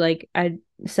I do like I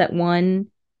set one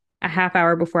a half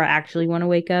hour before I actually want to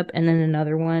wake up and then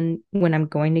another one when I'm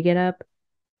going to get up.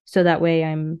 So that way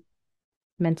I'm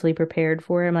mentally prepared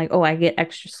for it. I'm like, oh, I get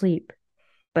extra sleep.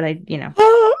 But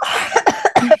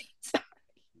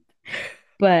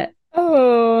but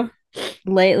Oh.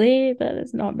 lately that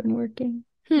has not been working.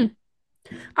 Hmm.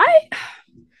 I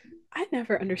I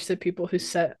never understood people who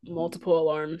set multiple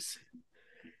alarms.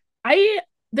 I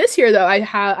this year though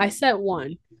I set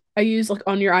one. I use like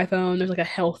on your iPhone. There's like a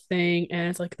health thing and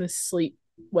it's like this sleep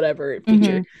whatever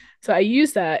feature. Mm-hmm. So I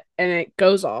use that and it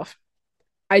goes off.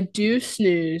 I do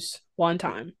snooze one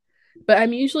time, but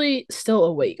I'm usually still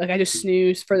awake. Like I just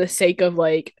snooze for the sake of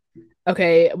like,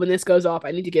 okay, when this goes off,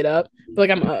 I need to get up. But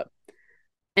like I'm up,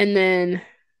 and then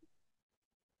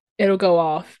it'll go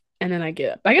off, and then I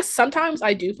get up. I guess sometimes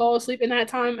I do fall asleep in that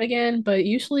time again, but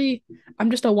usually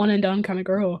I'm just a one and done kind of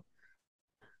girl.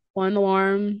 One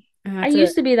alarm, and I that's it.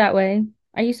 used to be that way.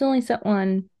 I used to only set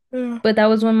one, Yeah. but that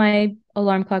was when my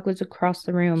alarm clock was across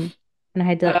the room and I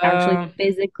had to actually Uh,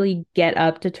 physically get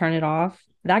up to turn it off.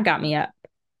 That got me up.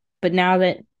 But now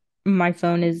that my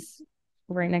phone is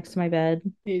right next to my bed,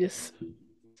 you just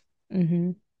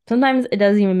hmm sometimes it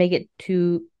doesn't even make it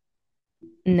to,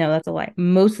 no, that's a lie.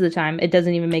 Most of the time, it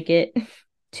doesn't even make it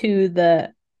to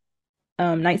the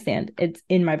nightstand. It's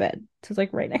in my bed. So it's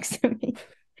like right next to me.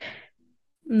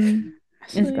 Mm,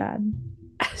 it's actually, bad.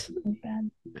 actually, It's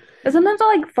bad. But sometimes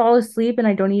I'll like fall asleep and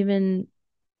I don't even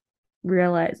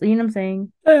realize. You know what I'm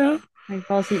saying? yeah. I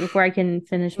fall asleep before I can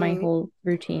finish my Mm. whole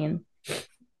routine.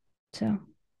 So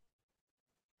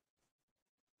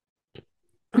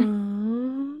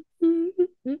Um,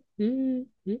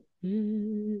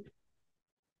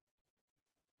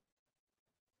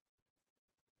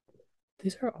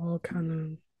 These are all kind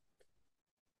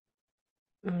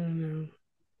of, I don't know.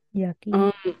 yucky.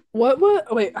 Um, what,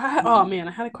 wait, oh man,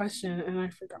 I had a question and I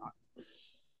forgot.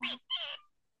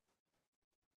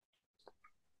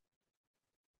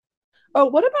 Oh,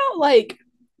 what about like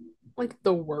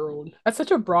the world? That's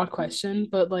such a broad question,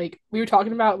 but like we were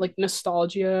talking about like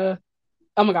nostalgia.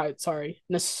 Oh my God, sorry.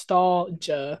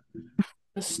 Nostalgia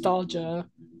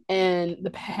and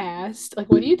the past. Like,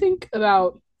 what do you think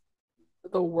about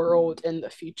the world and the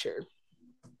future?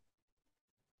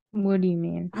 What do you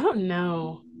mean? I don't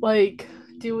know. Like,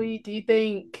 do you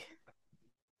think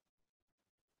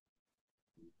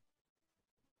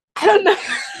I don't know.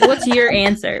 What's your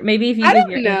answer? Maybe if you I give don't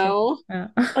your answer. know. Oh.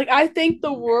 Like, I think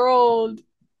the world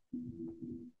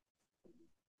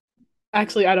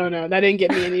actually, I don't know. That didn't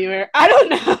get me anywhere. I don't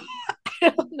know. I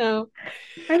don't know.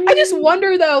 I I just mean,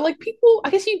 wonder though, like people, I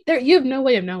guess you have no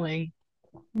way of knowing.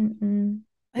 mm-mm.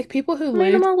 Like I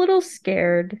mean, I'm a little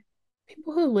scared.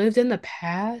 people who lived in the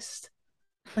past,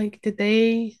 like did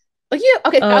they like yeah,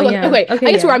 okay, Oh look, yeah. okay. I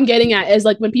Okay, guess where yeah. I'm getting at is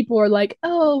like when people are like,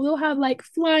 "Oh, we'll have like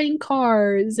flying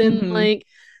cars and Mm-hmm. like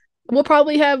we'll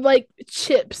probably have like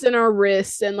chips in our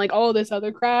wrists and like all this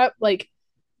other crap." Like,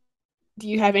 do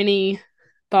you have any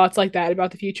thoughts like that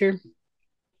about the future?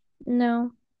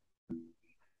 No.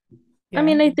 I Yeah.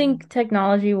 mean, I think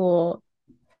technology will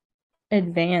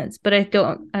advance, but I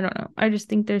don't know. I just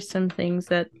think there's some things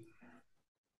that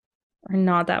are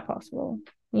not that possible,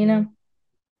 you Yeah. know?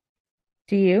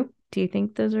 Do you? Do you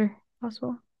think those are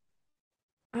possible?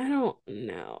 I don't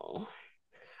know.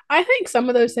 I think some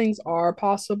of those things are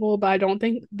possible, but I don't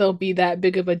think they'll be that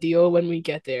big of a deal when we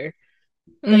get there.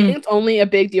 Like I Mm. think it's only a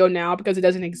big deal now because it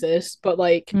doesn't exist, but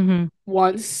like Mm-hmm.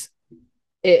 once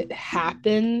it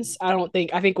happens, I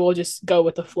think we'll just go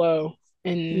with the flow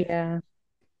and Yeah.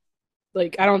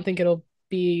 like I don't think it'll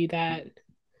be that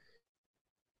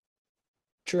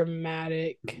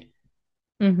dramatic.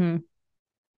 Mm-hmm.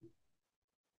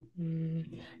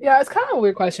 Yeah, it's kind of a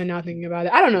weird question now thinking about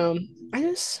it. I don't know. I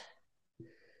just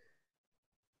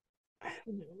I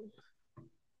don't know.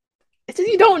 It's just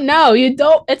you don't know. You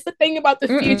don't it's the thing about the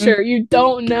Mm-mm. future. You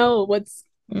don't know what's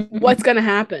Mm-mm. gonna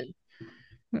happen.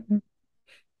 Mm-mm.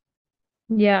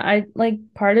 Yeah, I like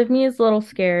part of me is a little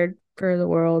scared for the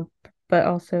world, but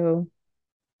also,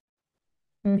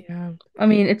 Yeah. I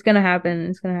mean, it's gonna happen.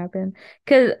 It's gonna happen.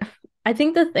 Because I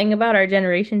think the thing about our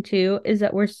generation too is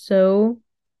that we're so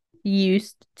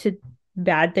used to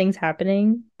bad things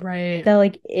happening Right. that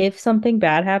like if something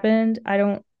bad happened, I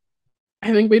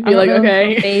think we'd I be don't like, know how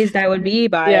okay. phased I would be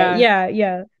by it. Yeah. Yeah,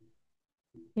 yeah.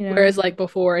 You Whereas know? like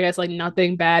before, I guess like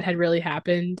nothing bad had really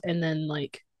happened, and then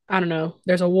like I don't know,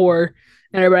 there's a war,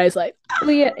 and everybody's like,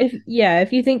 Well,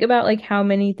 if you think about like how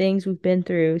many things we've been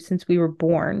through since we were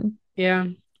born, yeah,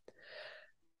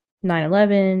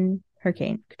 9/11,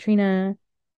 Hurricane Katrina,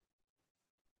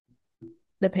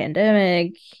 the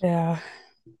pandemic, yeah,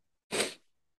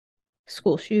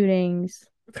 school shootings.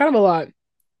 it's kind of a lot.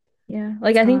 Yeah.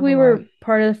 Like It's I kind think of a we lot. were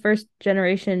part of the first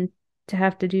generation to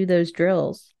have to do those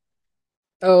drills.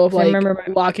 Oh, of Because I like remember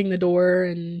locking the door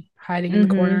and hiding in the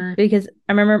corner. because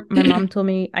I remember my mom told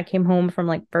me I came home from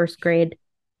like first grade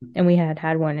and we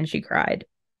had one and she cried.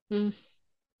 Mm,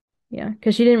 Yeah.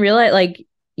 Because she didn't realize like,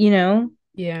 you know,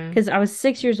 yeah, because I was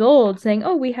 6 years old saying,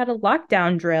 oh, we had a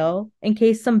lockdown drill in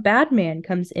case some bad man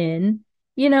comes in.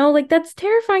 You know, like that's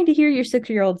terrifying to hear your 6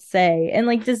 year old say and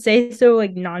like to say so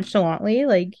like nonchalantly,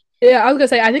 like yeah. I was gonna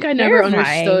say, I think I never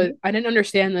terrifying. understood. I didn't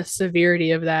understand the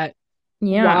severity of that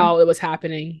Yeah. while it was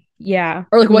happening, Yeah.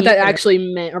 or like Me what that either.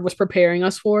 actually meant or was preparing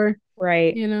us for,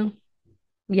 Right. you know?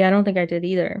 Yeah, I don't think I did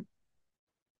either.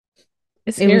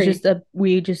 It's It was scary. just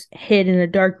we just hid in a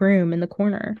dark room in the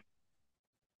corner.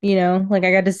 Like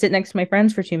I got to sit next to my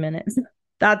friends for 2 minutes.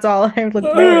 That's all I looked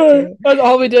forward to. That's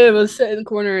all we did was sit in the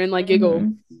corner and like giggle.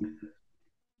 Hmm.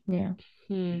 Yeah.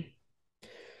 Hmm.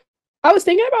 I was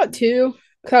thinking about too,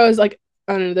 because I was like,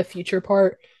 I don't know, the future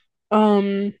part.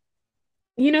 Um,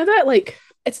 you know that like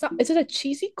it's not, is it a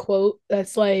cheesy quote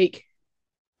that's like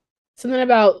something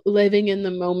about living in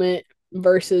the moment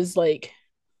versus like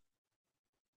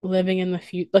living in the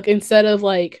future? Like instead of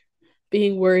like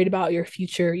being worried about your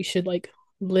future, you should like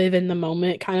live in the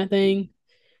moment kind of thing.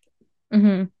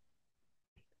 Hmm.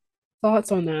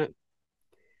 Thoughts on that?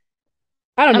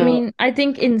 I don't I know. mean, I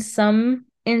think in some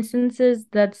instances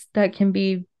that can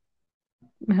be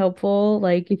helpful.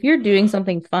 Like if you're doing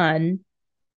something fun,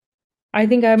 I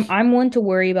think I'm one to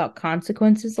worry about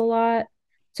consequences a lot.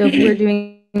 So if we're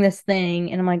doing this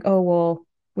thing and I'm like, oh well,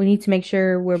 we need to make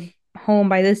sure we're home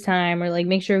by this time, or like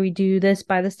make sure we do this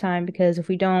by this time, because if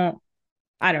we don't,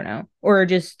 I don't know. Or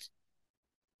just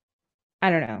I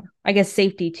don't know. I guess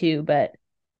safety too, but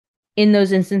in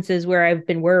those instances where I've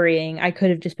been worrying, I could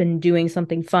have just been doing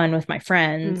something fun with my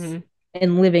friends Hmm.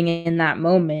 and living in that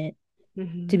moment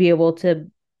Hmm. to be able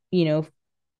to, you know,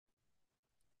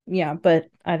 yeah, but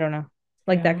I don't know.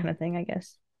 Like that Yeah. kind of thing, I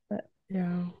guess. But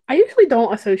Yeah. I usually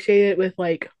don't associate it with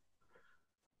like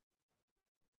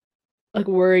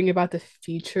worrying about the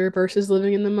future versus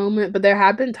living in the moment, but there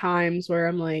have been times where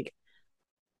I'm like,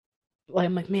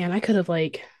 man, I could have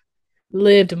like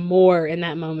lived more in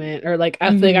that moment, or like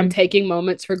I feel like I'm hmm. taking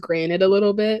moments for granted a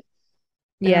little bit,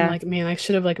 and I'm Yeah. like, man, I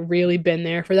should have like really been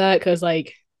there for that because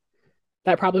like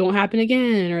that probably won't happen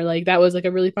again, or like that was like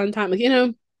a really fun time, like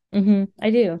I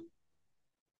do.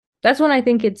 That's when I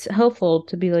think it's helpful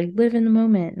to be like live in the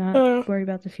moment, not uh, worry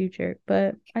about the future.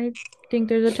 But I think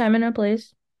there's a time and a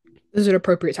place this is an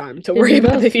appropriate time to to worry do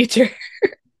about the both. future.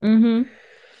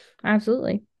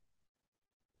 Absolutely.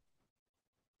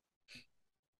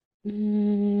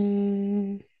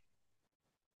 Mm.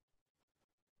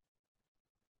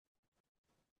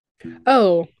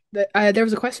 Oh, there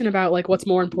was a question about like what's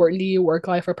more important to you, work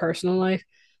life or personal life.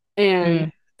 And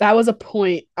Mm. that was a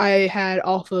point I had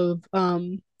off of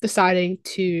deciding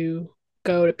to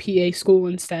go to PA school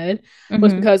instead,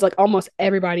 was hmm. because like almost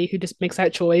everybody who just makes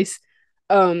that choice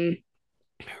um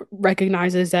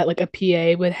recognizes that like a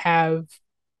PA would have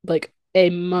like a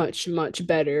much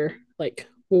better like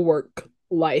work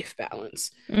life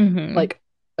balance. Hmm. Like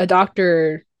a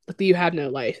doctor, like you have no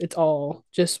life. It's all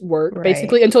just work Right.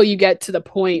 basically until you get to the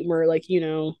point where like,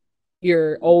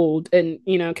 you're old and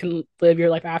can live your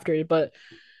life after. But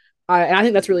I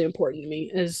think that's really important to me,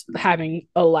 is having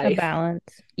a A life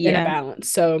balance. and a Yeah. balance.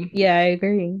 So Yeah, I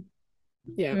agree.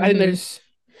 yeah, Hmm.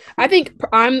 I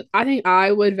think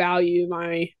I would value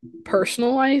my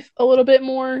personal life a little bit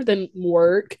more than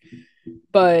work,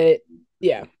 but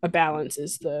yeah, a balance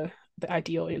is the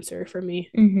ideal answer for me.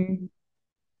 Hmm.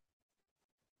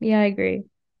 Yeah, I agree.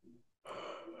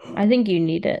 I think you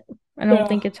need it. I don't Yeah.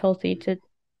 think it's healthy to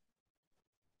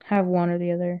have one or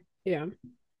the other. Yeah.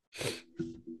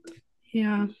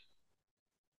 Yeah.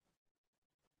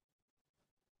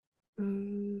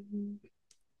 Um,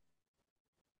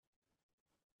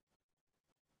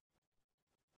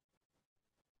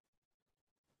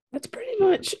 that's pretty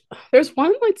much. There's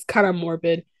one that's kind of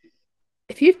morbid.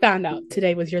 If you found out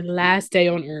today was your last day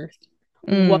on Earth,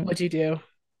 what Mm. would you do?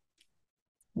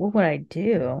 What would I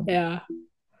do? Yeah.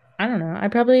 I don't know. I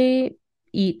probably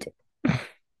eat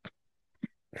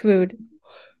food,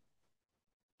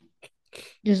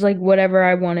 just like whatever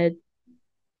I wanted,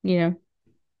 you know.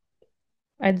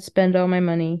 I'd spend all my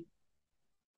money.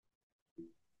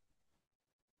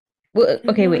 Well, I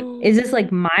okay, wait. Is this know.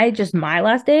 like my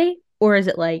last day, or is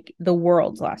it like the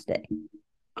world's last day?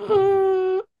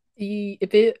 Uh,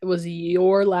 if it was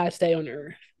your last day on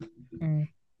Earth, Mm.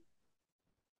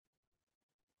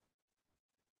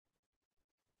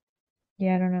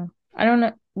 Yeah, I don't know. I don't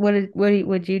know. Would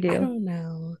you I do? don't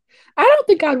know. I don't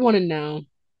think I'd want to know.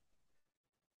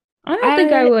 I don't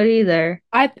think I I would either.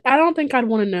 I don't think I'd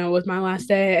want to know was my last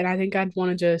day, and I think I'd want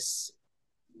to just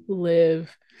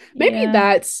live. Maybe Yeah,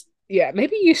 that's yeah.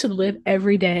 Maybe you should live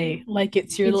every day like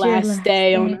it's your it's your last last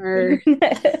day on day. Earth.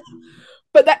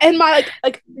 But that and my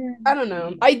like Yeah. I don't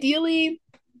know. Ideally,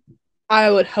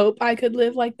 I would hope I could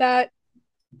live like that,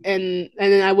 and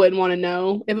then I wouldn't want to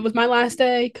know if it was my last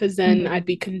day, because then Hmm. I'd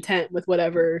be content with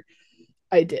whatever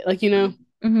I did. Like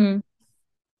Hmm.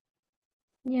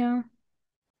 Yeah.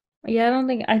 Yeah,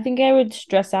 I think I would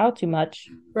stress out too much.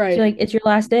 So Right. like, it's your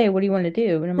last day. What do you want to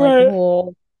do? And I'm like, Right.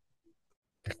 well,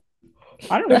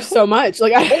 I don't There's know. so much.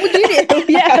 Like What would you do? I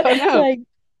Yeah. don't know. Like,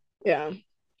 Yeah.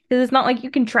 because it's not like you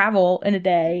can travel in a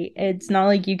day. It's not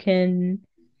like you can,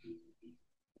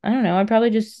 I don't know. I'd probably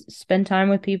just spend time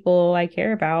with people I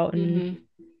care about and Hmm.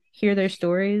 hear their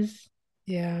stories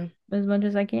Yeah. as much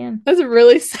as I can. That's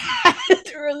really sad.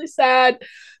 It's really sad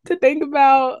to think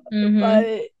about, Mm-hmm.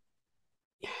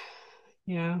 but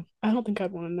yeah, I don't think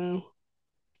I'd want to know.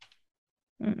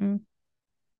 Mm-mm.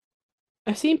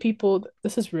 I've seen people,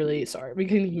 this is really sorry, we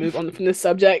can move on from this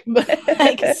subject, but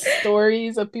like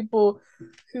stories of people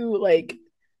who like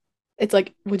it's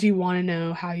like, would you want to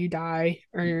know how you die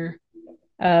or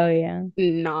Oh yeah.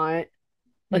 not?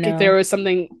 Like if there No. was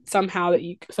something somehow that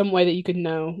you some way that you could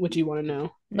know, would you want to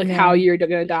know? Like how No. you're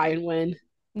gonna die and when?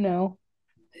 No.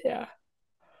 Yeah.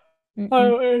 I Mm-mm.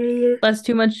 don't know either. That's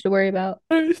too much to worry about.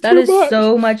 It's That too is much.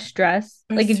 so much stress.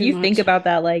 Like It's if too you think much. about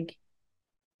that, like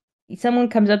someone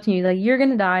comes up to you like you're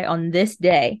gonna die on this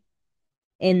day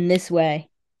in this way.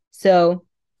 So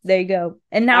there you go.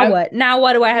 And now I what? Now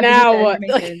what do I have to do with now that what? Like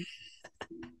information?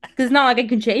 Because it's not like I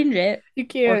can change it. you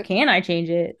Or can't. can I change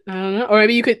it? I don't know. Or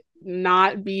maybe you could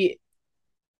not be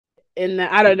in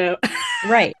that. I don't know.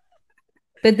 Right.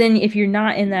 But then if you're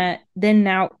not in that, then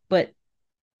now, but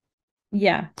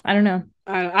yeah, I don't know.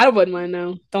 I wouldn't want to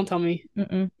know. Don't tell me.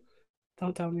 Mm-mm.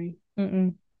 Don't tell me.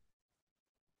 Mm-mm.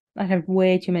 I have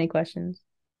way too many questions.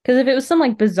 Because if it was some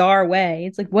like bizarre way,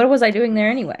 it's like, what was I doing there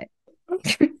anyway? Why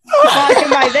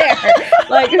am I there?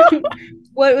 Like,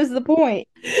 what was the point?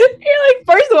 You're like,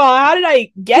 first of all, how did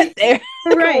I get there?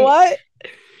 Like, Right. what?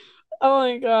 Oh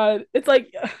my god. It's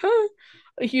like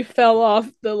like you fell off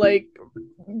the like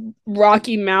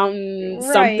Rocky Mountain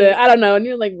something. Right. I don't know. And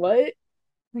you're like, what?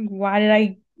 Like, why did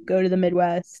I go to the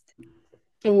Midwest?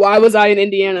 Why was I in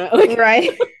Indiana? Like Right.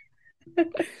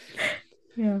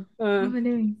 Yeah. What uh, am I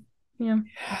doing? Yeah.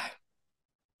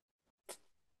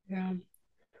 yeah.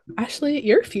 Ashley,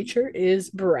 your future is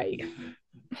bright.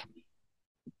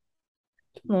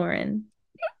 Lauren,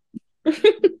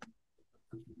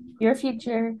 your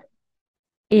future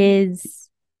is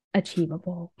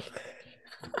achievable.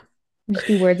 Just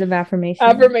do words of affirmation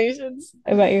Affirmations.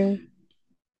 about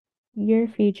your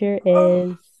future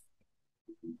is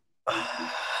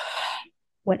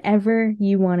whatever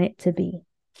you want it to be.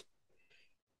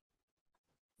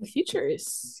 The future is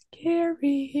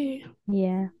scary.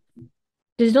 Yeah.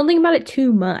 Just don't think about it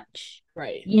too much,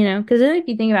 Right. because then if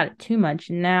you think about it too much,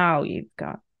 now you've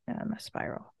got a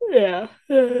spiral. Yeah.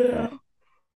 Yeah.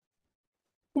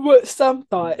 But But some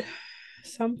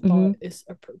mm-hmm, thought is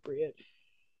appropriate.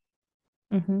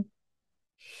 mm-hmm.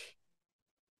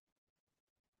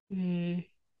 Mm,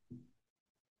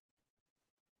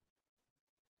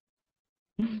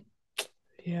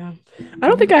 yeah. I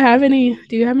don't think I have any.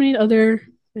 Do you have any other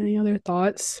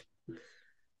thoughts?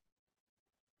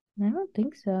 I don't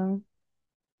think so.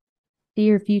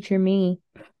 Dear future me,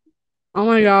 Oh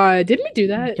my god, didn't we do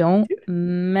that? don't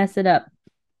mess it up.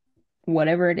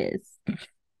 Whatever it is,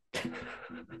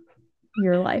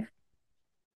 your life.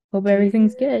 Hope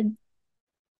everything's Dear good.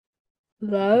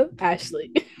 love,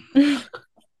 Ashley. Yeah,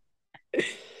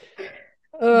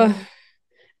 uh,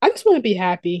 I just want to be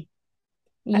happy.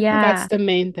 I think that's yeah, the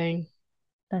main thing.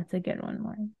 that's a good one,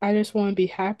 Lauren. I just want to be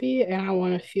happy and I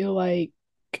want to feel like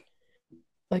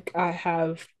I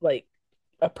have like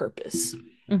a purpose.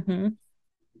 Mm-hmm.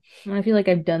 I feel like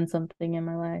I've done something in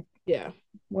my life, Yeah.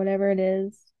 whatever it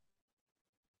is,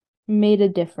 made a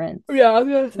difference. Yeah, I was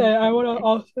gonna say In I some want to way.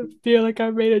 also feel like I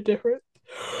made a difference.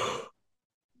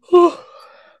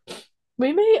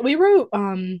 We wrote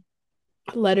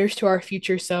letters to our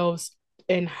future selves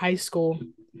in high school.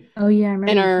 Oh yeah, I And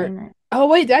remember you our saying that. oh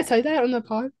wait, did I tell you that on the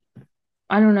pod?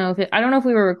 I don't know if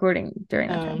we were recording during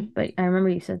that time, Um but I remember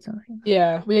you said something.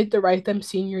 yeah, we had to write them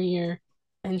senior year,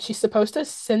 and she's supposed to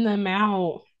send them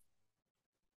out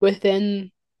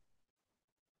within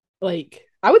like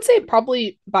I would say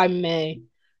probably by May,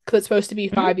 because it's supposed to be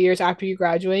Mm-hmm. 5 years after you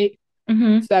graduate,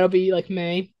 Mm-hmm. so that'll be like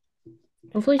May.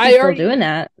 Hopefully she's I still already doing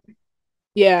that.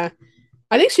 yeah,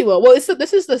 I think she will. Well,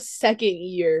 this is the second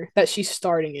year that she's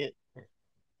starting it.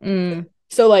 Mm.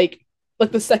 So like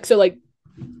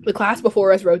the class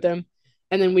before us wrote them,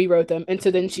 and then we wrote them, and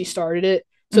so then she started it.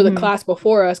 So the Mm-hmm. class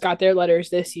before us got their letters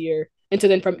this year, and so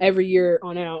then from every year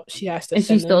on out, she has to Is she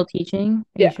send still them. teaching?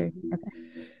 Are you Yeah, sure?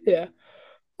 Okay. yeah.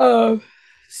 Um,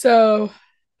 so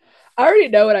I already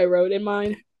know what I wrote in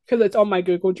mine because it's on my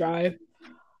Google Drive.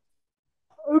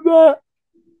 But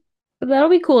But that'll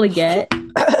be cool to get.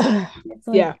 It's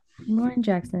yeah, like Lauren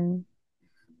Jackson.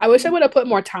 I wish I would have put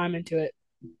more time into it.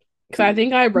 because I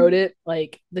think I wrote it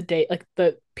like the date, like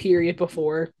the period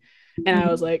before, and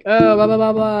I was like, oh, blah blah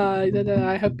blah blah.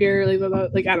 I hope you're like, blah, blah.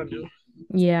 Like I don't know.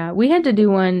 Yeah, we had to do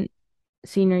one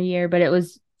senior year, but it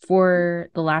was for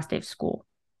the last day of school.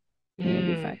 We had to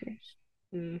do Mm, 5 years.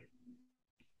 mm,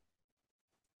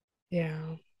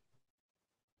 yeah.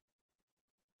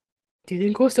 Do you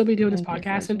think we'll still be doing I this think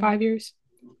you're podcast in frozen. 5 years?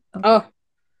 Oh, Oh,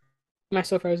 am I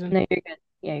still frozen? no, you're good.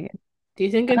 Yeah, you're good. Do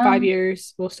you think in five Um,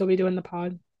 years we'll still be doing the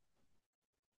pod?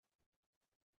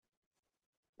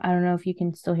 I don't know if you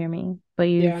can still hear me, but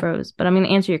you Yeah, froze. But I'm gonna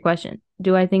answer your question.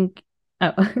 Do I think?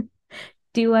 Oh,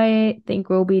 do I think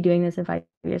we'll be doing this in 5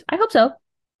 years? I hope so.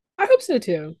 I hope so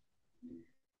too.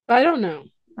 But I don't know.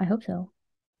 I hope so.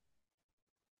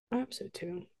 I hope so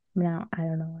too. Now I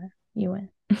don't know where you went.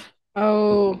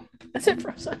 Oh, that's it,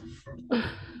 frozen. Am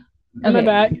I Okay.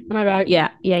 back? Am I back?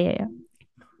 Yeah. Yeah. Yeah. Yeah.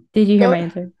 Did you hear my Go.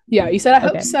 answer? Yeah, you said I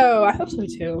hope Okay. so. I hope so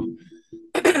too.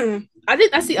 I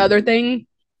think that's the other thing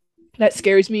that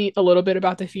scares me a little bit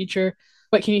about the future.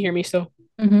 Wait, can you hear me still?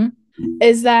 Mm-hmm.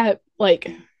 Is that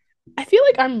like I feel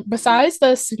like I'm besides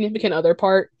the significant other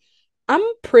part, I'm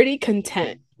pretty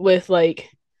content with like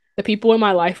the people in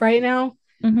my life right now.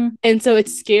 Mm-hmm. And so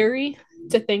it's scary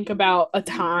to think about a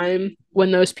time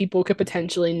when those people could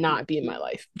potentially not be in my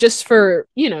life. Just for,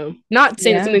 not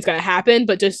saying that Yeah. something's going to happen,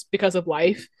 but just because of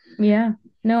life. Yeah.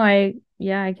 No,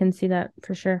 yeah, I can see that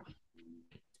for sure.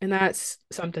 And that's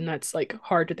something that's like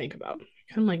hard to think about.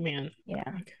 I'm like, man, Yeah.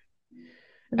 like,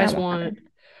 I That just won't want,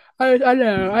 happen. I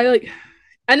know,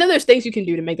 I know there's things you can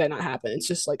do to make that not happen. It's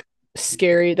just like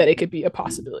scary that it could be a It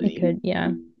possibility. could,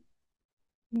 yeah.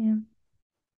 Yeah.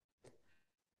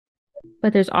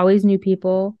 But there's always new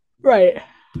people, Right.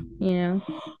 you know.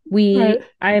 Right.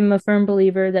 I'm a firm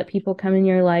believer that people come in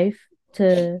your life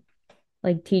to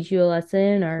like teach you a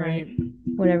lesson or Right.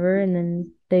 whatever, and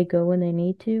then they go when they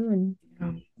need to and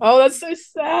Oh, that's so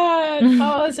sad.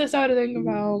 Oh, that's so sad to think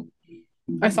about.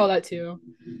 I saw that too.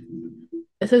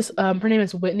 This is her name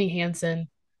is Whitney Hansen.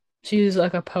 She's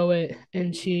like a poet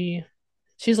and she's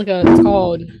like it's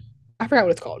called I forgot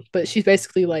what it's called, but she's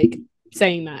basically like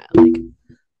saying that like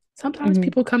sometimes Mhm.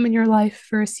 people come in your life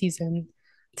for a season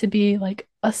to be like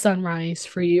a sunrise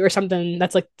for you or something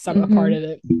that's like some a part Mhm. of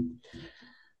it.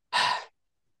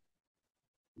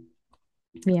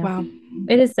 Yeah. Wow.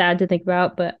 It is sad to think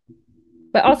about, but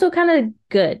also kind of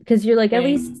good because you're like at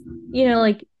least, Dang.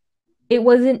 like it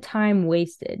wasn't time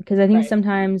wasted because I think Right.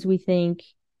 sometimes we think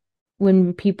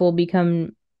when people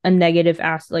become a negative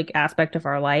aspect of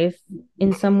our life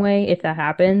in some way, if that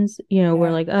happens, we're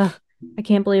Yeah. like, oh, I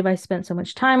can't believe I spent so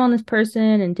much time on this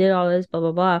person and did all this, blah,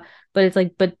 blah, blah. But it's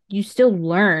like, but you still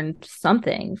learned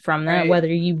something from that, Right. whether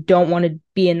you don't want to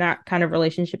be in that kind of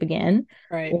relationship again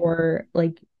Right. or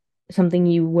like something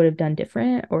you would have done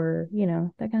different or,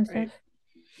 that kind of Right. stuff.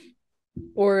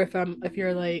 Or if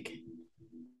you're like,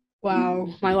 wow,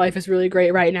 my life is really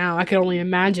great right now. I can only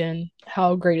imagine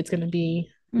how great it's gonna be,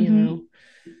 Mm-hmm.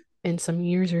 in some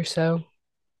years or so.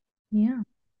 Yeah.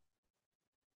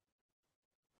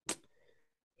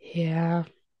 Yeah.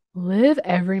 Live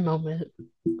every moment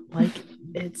like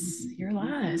it's your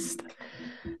last.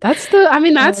 That's the I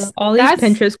mean All these that's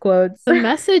Pinterest quotes. the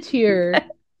message here.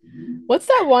 What's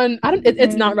that one? I don't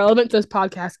it's not Mm. relevant to this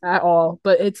podcast at all,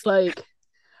 but it's like,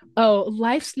 oh,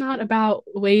 life's not about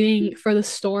waiting for the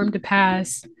storm to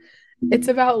pass. It's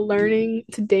about learning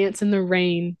to dance in the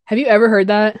rain. Have you ever heard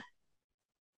that?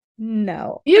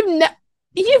 No. You've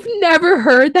never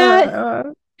heard that?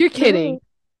 You're kidding.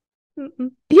 No.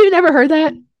 Mm-mm. You've never heard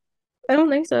that? I don't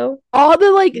think so. All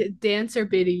the like dancer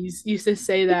biddies used to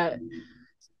say that.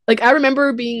 Like I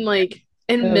remember being like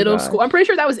in Oh middle school. I'm gosh. pretty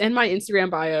sure that was in my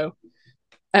Instagram bio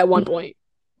at one point.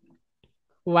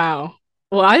 Wow.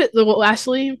 Well,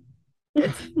 Ashley,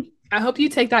 it's I hope you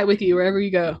take that with you wherever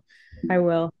you go. I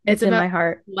will. It's It's in about my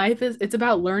heart. it's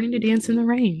about learning to dance in the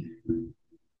rain.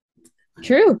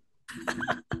 True.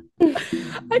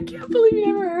 I can't believe you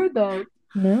never heard that.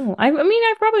 No. I mean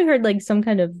I've probably heard like some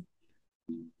kind of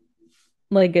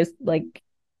like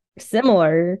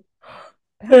similar.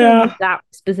 I haven't heard Yeah. like that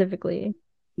specifically.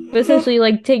 But essentially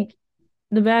like take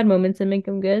the bad moments and make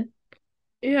them good.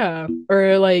 Yeah.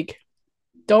 Or like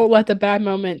don't let the bad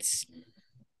moments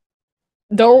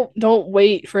don't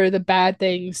wait for the bad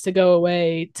things to go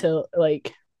away to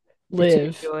like To live.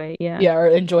 enjoy. Yeah. Yeah, or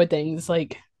enjoy things.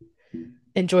 Like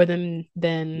enjoy them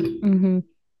then Mm-hmm.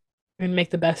 and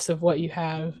make the best of what you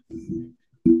have.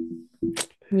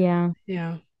 Yeah.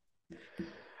 Yeah.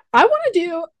 I want to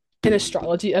do an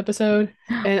astrology episode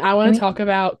and I want to Me? talk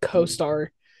about CoStar.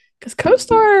 Because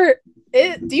CoStar,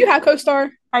 do you have CoStar?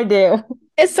 I do.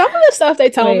 It's some of the stuff they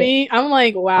tell Wait, me. I'm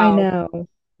like, I wow. know.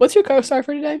 What's your CoStar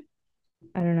for today?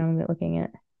 I don't know. I'm looking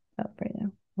it up right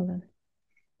now. Hold on.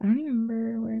 I don't even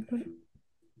remember where I put it.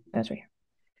 That's right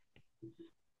here.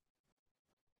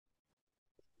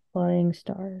 Flying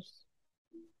stars.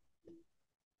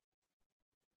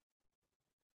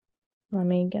 Let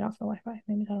me get off the Wi-Fi.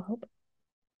 Maybe that'll help.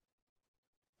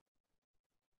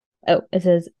 Oh, it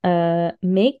says,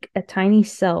 make a tiny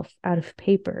self out of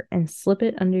paper and slip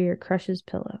it under your crush's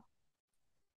pillow.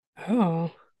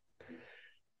 Oh,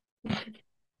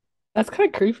 that's kind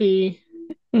of creepy.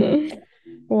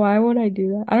 Why would I do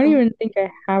that? I don't even think I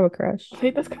have a crush.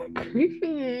 Wait, that's kind of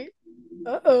creepy.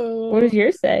 What Uh-oh. does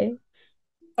yours say?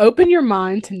 Open your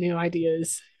mind to new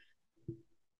ideas.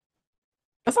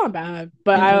 That's not bad,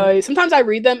 but I sometimes I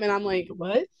read them and I'm like,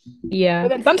 what? Yeah. But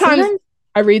then sometimes Sometimes,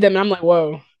 I read them and I'm like,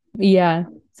 whoa. yeah.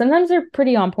 Sometimes they're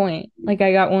pretty on point. Like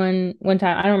I got one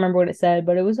time, I don't remember what it said,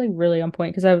 but it was like really on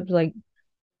point because I was like,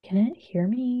 can it hear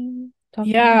me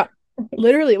talking? Yeah,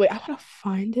 literally. Wait, I want to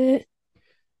find it.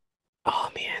 Oh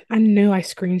man, I knew I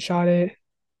screenshot it.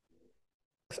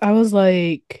 'Cause I was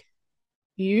like,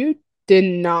 you did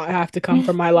not have to come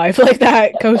from my life like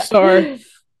that, co-star.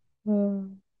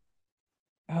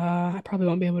 I probably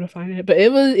won't be able to find it, but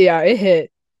it was yeah, it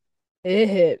hit. It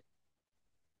hit.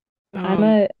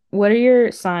 Um, What are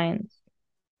your signs?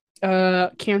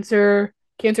 Cancer,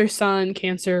 Cancer Sun,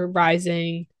 Cancer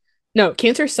Rising. No,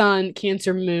 Cancer Sun,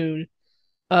 Cancer Moon,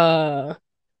 uh,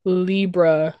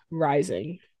 Libra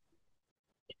Rising.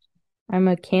 I'm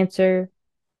a Cancer,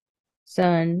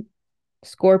 Sun,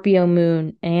 Scorpio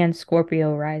moon, and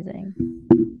Scorpio rising.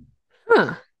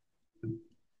 Huh.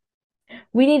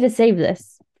 We need to save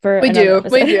this for We another do,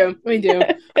 we episode. do, we do.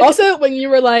 Also, when you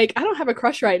were like, I don't have a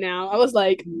crush right now, I was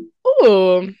like,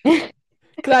 ooh,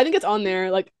 because I think it's on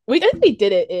there. Like I think we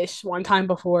did it ish one time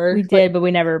before. We Like, did, but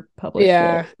we never published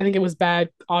yeah, it. I think it was bad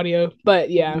audio, but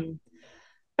yeah. Mhm.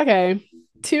 Okay,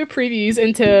 two previews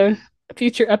into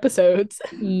future episodes.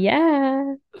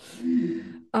 Yeah.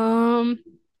 Um,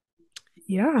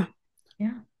 yeah,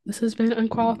 Yeah. this has been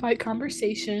Unqualified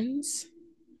Conversations.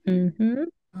 Mm-hmm.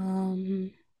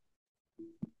 Um,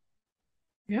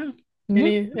 yeah.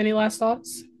 Yeah. Any last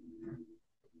thoughts?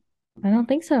 I don't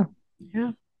think so. Yeah.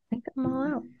 I think I'm all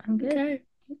out. I'm good. Okay.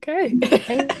 Okay.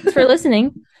 Thanks for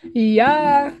listening.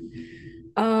 Yeah.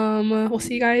 We'll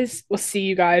see you guys. We'll see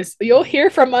you guys. You'll hear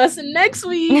from us next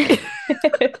week.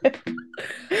 Bye.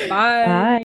 Bye.